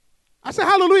 I say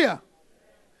hallelujah.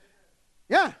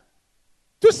 Yeah.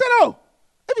 To say, oh,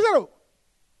 if you say, oh,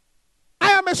 I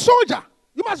am a soldier,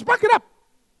 you must back it up.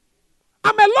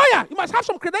 I'm a lawyer, you must have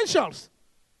some credentials.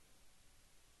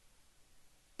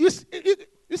 You see,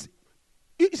 there's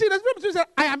a difference between saying,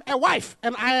 I am a wife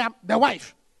and I am the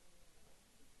wife.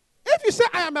 If you say,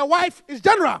 I am a wife, it's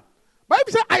general. But if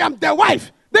you say, I am the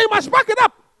wife, then you must back it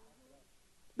up.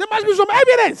 There must be some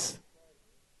evidence.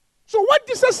 So what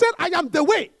Jesus said, I am the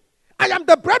way, I am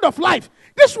the bread of life.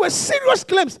 These were serious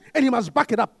claims, and he must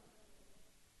back it up.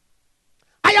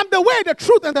 I am the way, the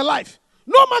truth, and the life.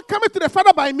 No man cometh to the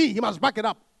Father by me. He must back it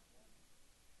up.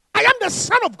 I am the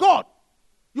Son of God.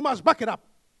 You must back it up.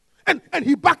 And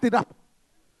he backed it up.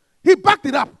 He backed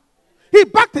it up. He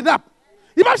backed it up.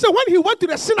 The Bible said when he went to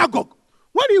the synagogue,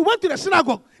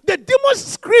 the demons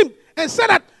screamed and said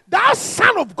that, thou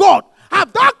Son of God,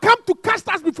 have thou come to cast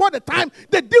us before the time?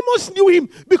 The demons knew him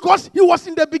because he was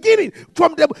in the beginning. In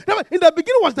the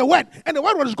beginning was the Word, and the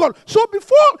Word was God. So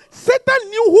before Satan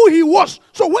knew who he was,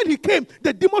 so when he came,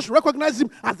 the demons recognized him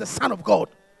as the Son of God.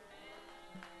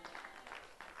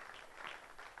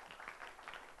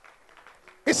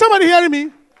 Is somebody hearing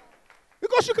me?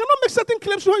 Because you cannot make certain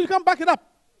claims when you can't back it up.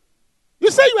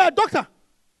 You say you are a doctor.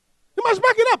 You must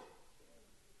back it up.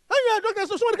 And you are a doctor,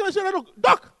 so somebody can say,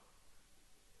 Doc,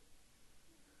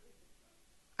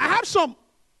 I have some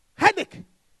headache,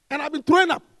 and I've been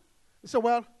throwing up. He said,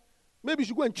 well, maybe you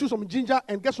should go and chew some ginger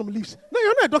and get some leaves. No,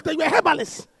 you're not a doctor. You're a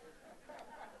herbalist.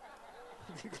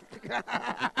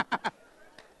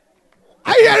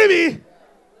 Are you hearing me?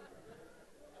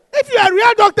 If you're a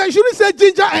real doctor, you shouldn't say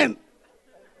ginger and.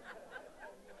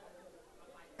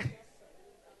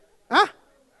 Huh?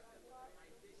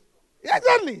 Yeah,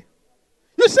 exactly.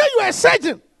 You say you're a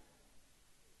surgeon,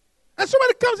 and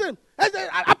somebody comes in and says,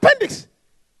 appendix.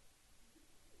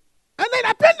 And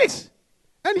then appendix.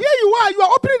 And And here you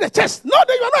are opening the chest. No,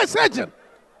 you are not a surgeon.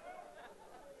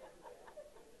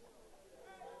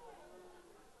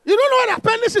 You don't know what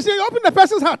appendix is. You open the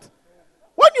person's heart.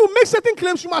 When you make certain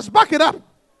claims, you must back it up.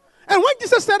 And when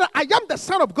Jesus said, I am the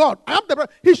Son of God, I am the,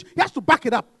 he has to back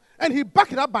it up. And he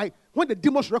backed it up by, when the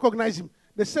demons recognized him,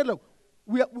 they said, look,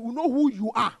 we know who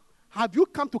you are. Have you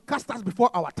come to cast us before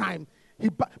our time?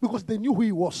 Because they knew who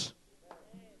he was.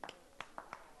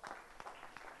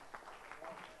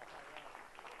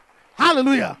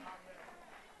 Hallelujah.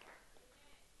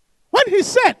 When he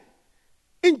said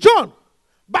in John,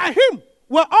 by him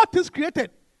were all things created,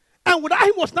 and without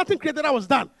him was nothing created that was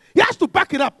done. He has to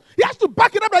back it up. He has to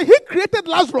back it up that he created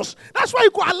Lazarus. That's why he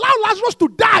could allow Lazarus to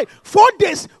die 4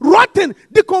 days, rotten,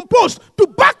 decomposed. To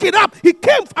back it up, he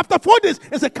came after 4 days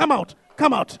and said, come out,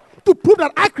 to prove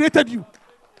that I created you.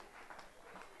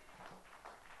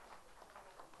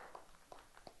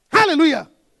 Hallelujah.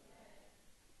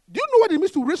 Do you know what it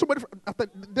means to raise somebody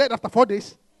dead after 4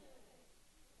 days?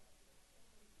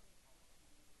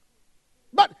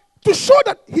 But to show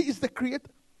that he is the creator,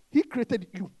 he created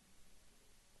you.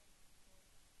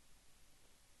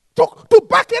 To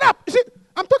back it up. You see,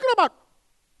 I'm talking about,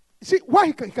 why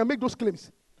he can make those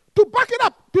claims. To back it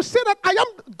up, to say that I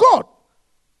am God.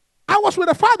 I was with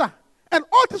the Father, and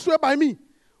all things were by me.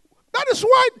 That is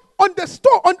why on the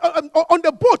storm, on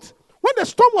the boat, when the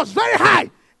storm was very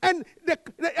high, and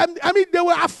they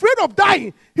were afraid of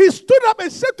dying, he stood up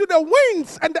and said to the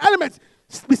winds and the elements,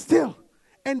 be still.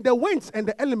 And the winds and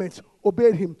the elements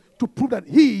obeyed him to prove that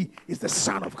he is the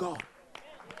Son of God.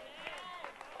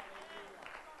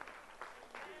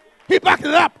 He backed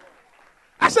it up.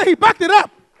 I said he backed it up.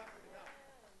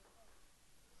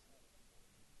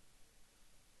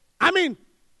 I mean,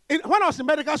 when I was in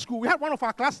medical school, we had one of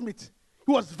our classmates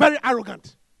who was very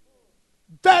arrogant.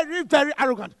 Very, very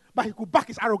arrogant. But he could back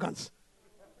his arrogance.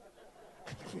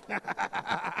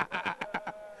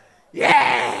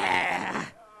 Yeah.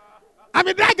 I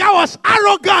mean, that guy was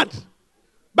arrogant.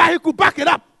 But he could back it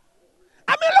up.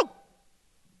 I mean, look.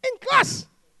 In class.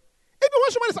 Even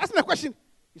when someone is asking a question,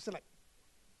 you say like,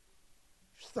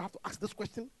 you still have to ask this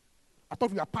question? I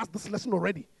thought we had passed this lesson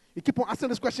already. You keep on asking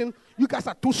this question. You guys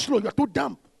are too slow. You're too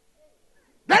dumb.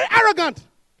 Very arrogant.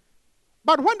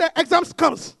 But when the exams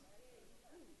comes,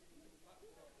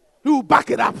 he will back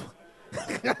it up.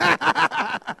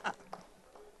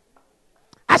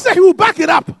 I said he will back it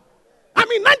up. I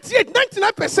mean 98,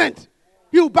 99%.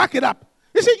 He will back it up.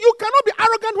 You see, you cannot be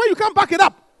arrogant when you can't back it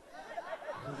up.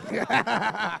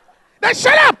 Then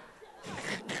shut up.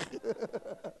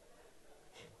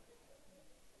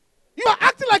 You are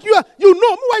acting like you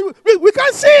know. We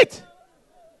can't see it.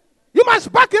 You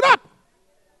must back it up.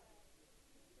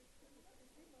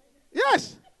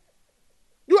 Yes.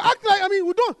 You act like,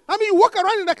 you walk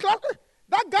around in the class.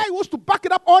 That guy wants to back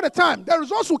it up all the time. The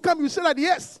results will come, you say that,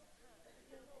 yes.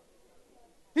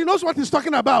 He knows what he's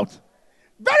talking about.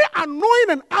 Very annoying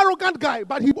and arrogant guy,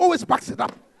 but he always backs it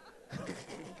up.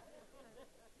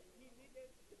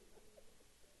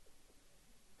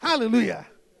 Hallelujah.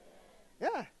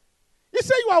 Yeah. You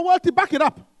say you are wealthy, back it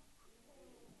up.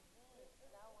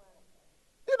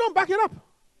 You don't back it up.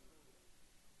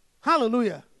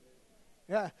 Hallelujah.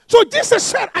 Yeah. So Jesus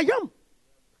said, I am.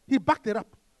 He backed it up.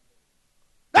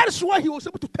 That is why he was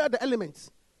able to tell the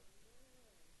elements.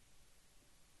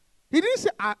 He didn't say,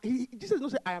 Jesus didn't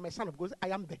say, I am a son of God. He said, I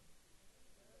am there.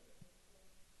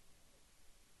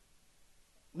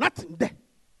 Nothing there.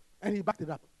 And he backed it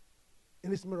up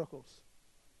in his miracles.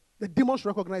 The demons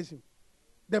recognized him.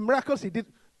 The miracles he did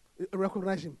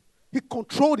recognize him. He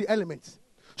controlled the elements.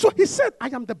 So he said, I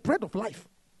am the bread of life.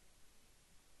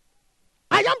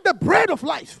 I am the bread of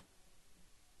life.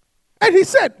 And he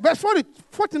said, verse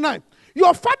 49,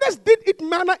 your fathers did eat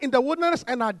manna in the wilderness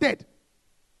and are dead.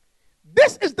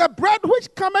 This is the bread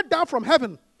which cometh down from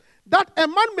heaven, that a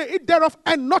man may eat thereof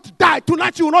and not die.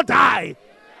 Tonight you will not die.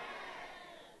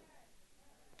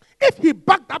 If he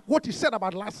backed up what he said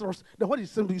about Lazarus, then what he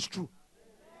said is true.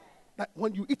 That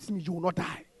when you eat me, you will not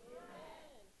die.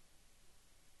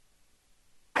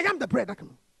 I am the bread that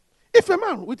can. If a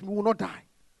man with me will not die.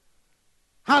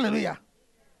 Hallelujah.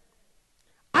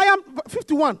 I am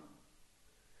 51.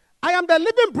 I am the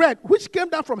living bread which came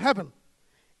down from heaven.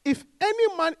 If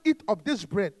any man eat of this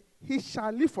bread, he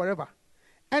shall live forever.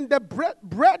 And the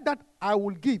bread that I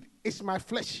will give is my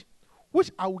flesh, which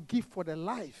I will give for the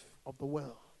life of the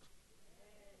world.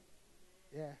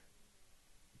 Yeah.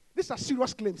 These are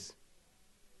serious claims.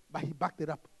 But he backed it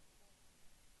up.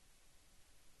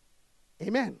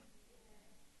 Amen.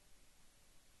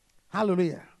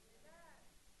 Hallelujah.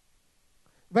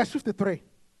 Verse 53.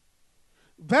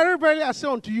 Very, very I say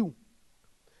unto you,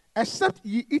 Except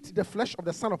ye eat the flesh of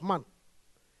the Son of Man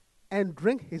and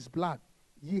drink his blood,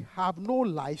 ye have no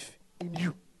life in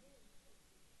you.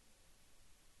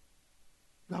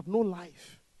 You have no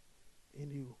life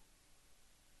in you.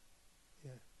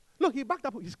 Yeah. Look, he backed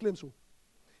up his claim. So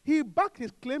he backed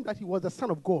his claim that he was the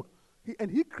Son of God.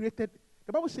 He created,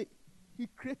 the Bible says, he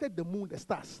created the moon, the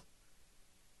stars,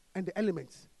 and the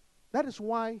elements. That is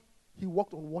why he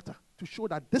walked on water, to show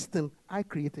that this thing, I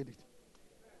created it.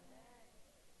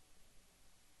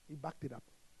 He backed it up.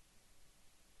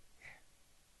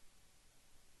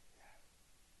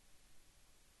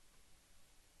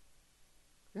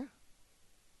 Yeah.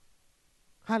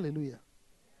 Hallelujah.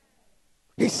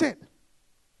 He said,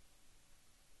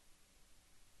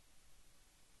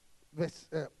 verse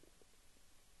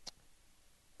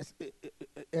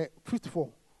 54,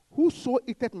 whoso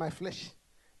eateth my flesh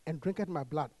and drinketh my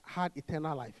blood had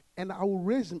eternal life, and I will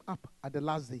raise him up at the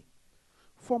last day.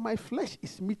 For my flesh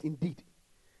is meat indeed,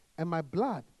 and my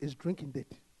blood is drink indeed.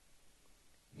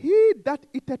 He that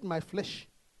eateth my flesh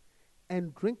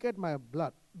and drinketh my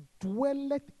blood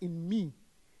dwelleth in me,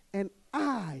 and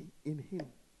I in him.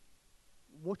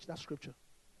 Watch that scripture.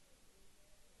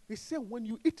 He said, when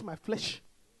you eat my flesh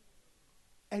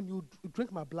and you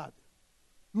drink my blood,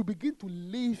 you begin to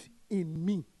live in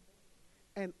me,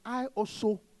 and I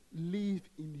also live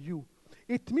in you.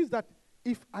 It means that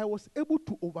if I was able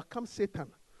to overcome Satan,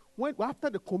 when after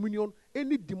the communion,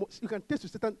 any demon, you can taste to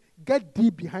Satan, get thee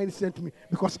behind Satan me,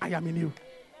 because I am in you.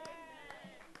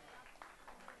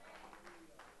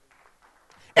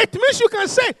 It means you can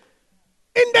say,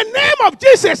 in the name of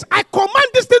Jesus, I command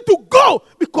this thing to go,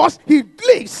 because he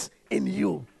lives in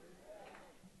you.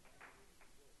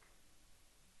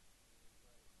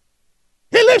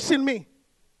 He lives in me.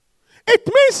 It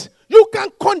means you can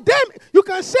condemn, you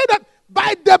can say that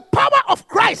by the power of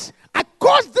Christ, I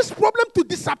caused this problem to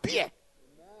disappear.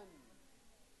 Amen.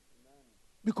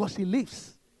 Because he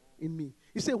lives in me.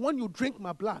 He said, when you drink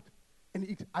my blood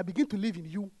and I begin to live in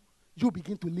you, you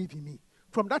begin to live in me.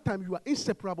 From that time, you are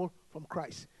inseparable from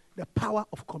Christ. The power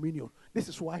of communion. This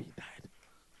is why he died.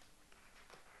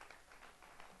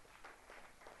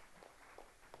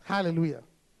 Hallelujah.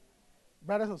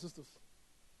 Brothers and sisters,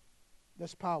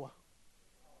 there's power.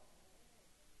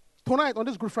 Tonight, on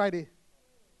this Good Friday,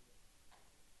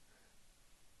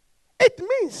 it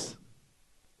means,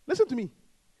 listen to me,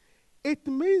 it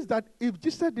means that if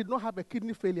Jesus did not have a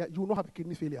kidney failure, you will not have a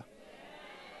kidney failure.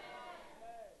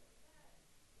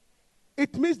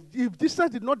 It means if Jesus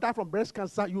did not die from breast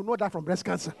cancer, you will not die from breast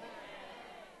cancer.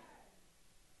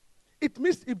 It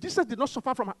means if Jesus did not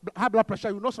suffer from high blood pressure,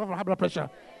 you will not suffer from high blood pressure.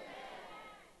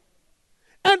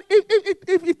 And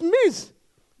if it means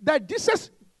that Jesus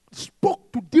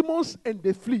spoke to demons and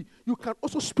they flee, you can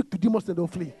also speak to demons and they'll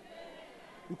flee.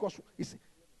 Because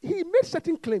he made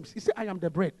certain claims. He said, I am the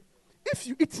bread. If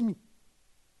you eat me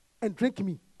and drink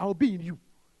me, I will be in you,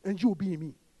 and you will be in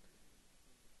me.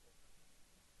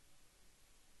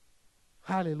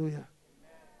 Hallelujah.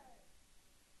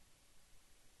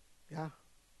 Yeah.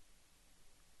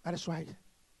 That is why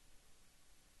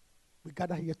we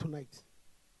gather here tonight.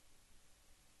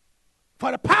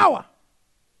 For the power.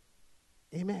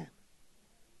 Amen.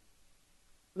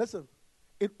 Listen,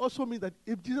 it also means that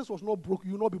if Jesus was not broke,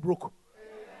 you will not be broke.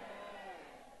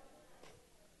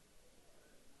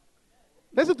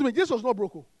 Listen to me, Jesus was not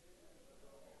broke.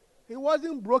 He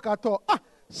wasn't broke at all.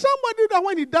 Somebody that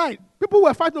when he died, people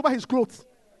were fighting over his clothes.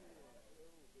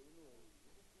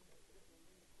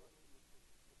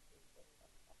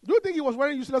 Do you think he was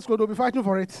wearing useless clothes? They'll be fighting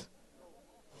for it.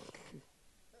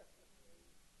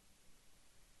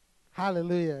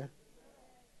 Hallelujah.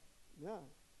 Yeah.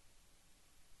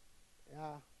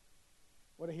 Yeah.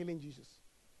 What a healing Jesus.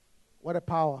 What a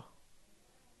power.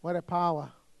 What a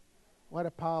power. What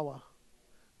a power.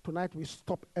 Tonight we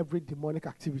stop every demonic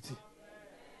activity.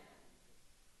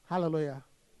 Hallelujah.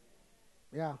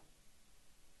 Yeah.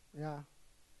 Yeah.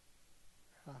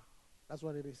 Yeah. That's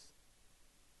what it is.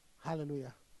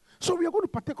 Hallelujah. So we are going to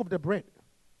partake of the bread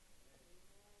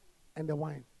and the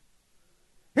wine.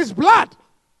 His blood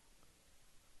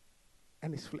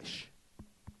and his flesh.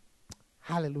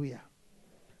 Hallelujah.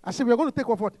 I said we are going to take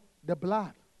off what? The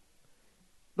blood.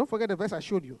 Don't forget the verse I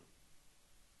showed you.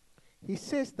 He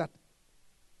says that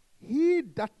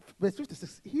verse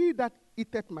 56, he that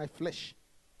eateth my flesh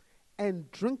and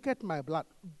drinketh my blood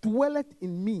dwelleth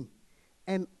in me,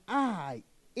 and I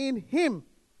in him.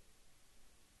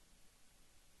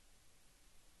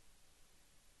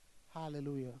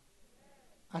 Hallelujah.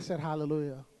 I said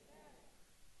hallelujah.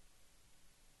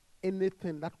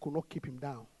 Anything that could not keep him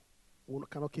down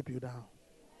cannot keep you down.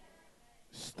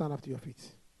 Stand up to your feet.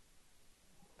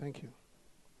 Thank you.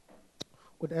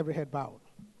 With every head bowed.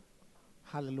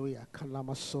 Hallelujah.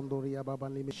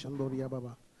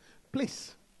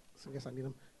 Please.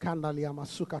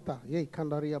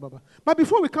 But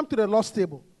before we come to the Lord's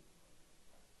table,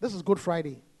 this is Good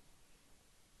Friday.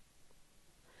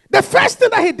 The first thing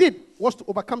that he did was to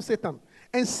overcome Satan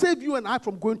and save you and I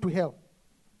from going to hell.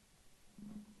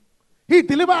 He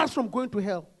delivered us from going to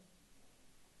hell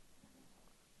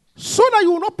so that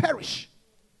you will not perish.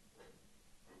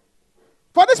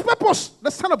 For this purpose, the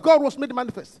Son of God was made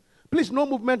manifest. Please, no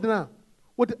movement now.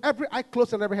 With every eye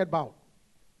closed and every head bowed.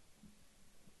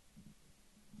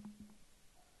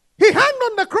 He hung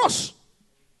on the cross.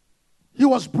 He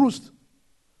was bruised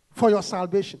for your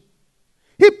salvation.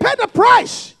 He paid the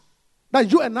price that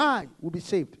you and I will be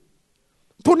saved.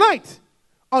 Tonight,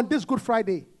 on this Good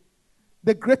Friday,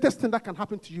 the greatest thing that can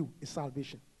happen to you is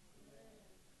salvation.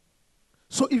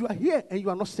 So if you are here and you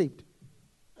are not saved,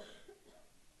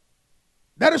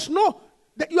 there is no,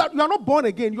 you are not born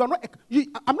again.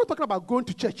 I'm not talking about going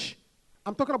to church.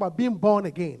 I'm talking about being born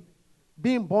again.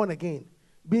 Being born again.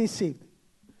 Being saved.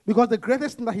 Because the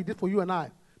greatest thing that he did for you and I,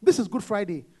 this is Good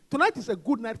Friday. Tonight is a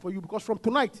good night for you because from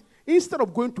tonight, instead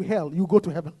of going to hell, you go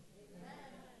to heaven.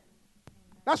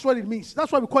 That's what it means.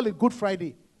 That's why we call it Good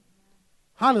Friday.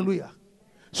 Hallelujah.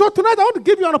 So tonight I want to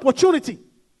give you an opportunity.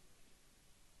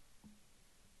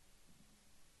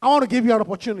 I want to give you an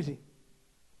opportunity.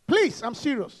 Please, I'm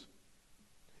serious.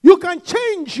 You can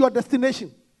change your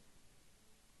destination.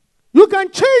 You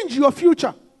can change your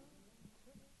future.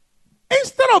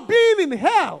 Instead of being in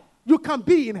hell, you can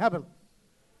be in heaven.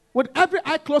 With every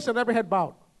eye closed and every head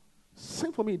bowed.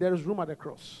 Sing for me, there is room at the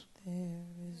cross. There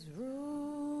is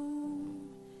room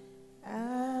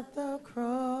at the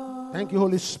cross. Thank you,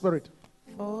 Holy Spirit.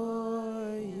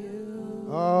 For you.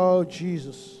 Oh,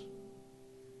 Jesus.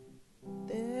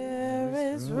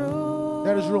 There is room.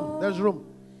 There is room. There is room.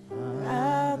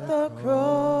 At the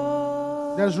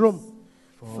cross. There is room.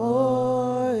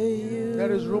 For you.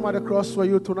 There is room at the cross for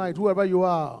you tonight, whoever you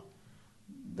are.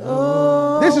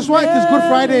 Though This is why it is Good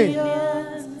Friday.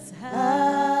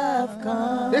 have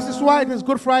come, This is why it is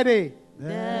Good Friday.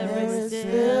 there is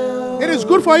still It is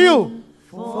good for you.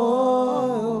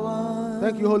 for one.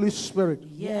 Thank you, Holy Spirit.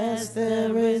 Yes,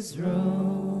 there is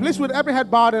room Please, with every head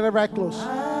bowed and every eye closed.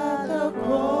 at the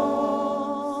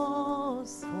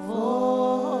cross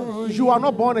for If you are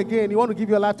not born again, you want to give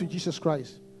your life to Jesus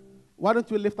Christ. Why don't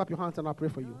you lift up your hands and I'll pray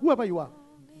for you? Whoever you are.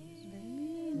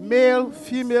 Male,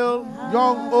 female,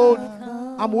 young, old.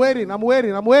 I'm waiting. I'm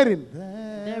waiting. I'm waiting.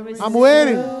 I'm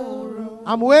waiting.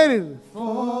 I'm waiting.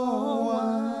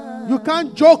 You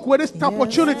can't joke with this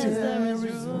opportunity.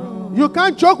 You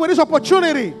can't joke with this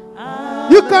opportunity.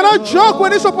 You cannot joke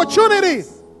with this opportunity.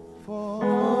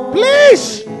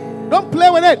 Please, don't play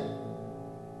with it.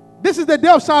 This is the day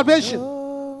of salvation.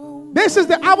 This is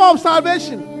the hour of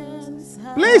salvation.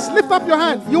 Please lift up your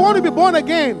hand. You want to be born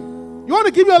again. You want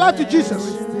to give your life to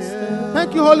Jesus.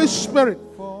 Thank you, Holy Spirit.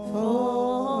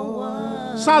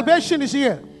 Salvation is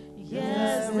here.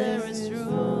 yes, there is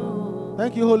room.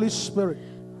 Thank you, Holy Spirit.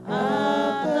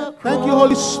 Thank you,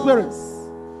 Holy Spirit.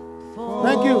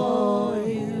 Thank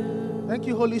you. Thank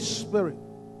you, Holy Spirit.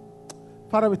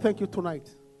 Father, we thank you tonight.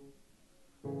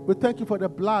 We thank you for the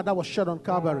blood that was shed on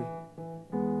Calvary.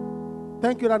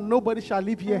 Thank you that nobody shall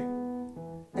live here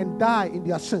and die in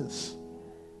their sins.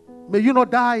 May you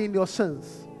not die in your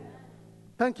sins.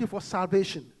 Thank you for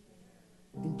salvation.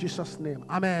 In Jesus' name.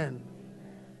 Amen.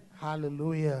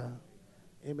 Hallelujah.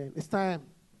 Amen. It's time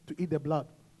to eat the blood.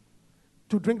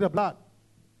 To drink the blood.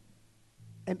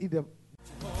 And eat the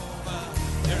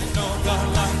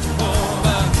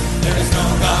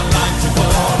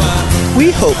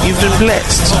We hope you've been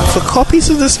blessed. For copies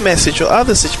of this message or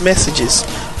other such messages,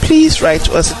 please write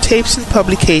to us at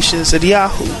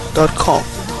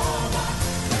tapesandpublications@yahoo.com.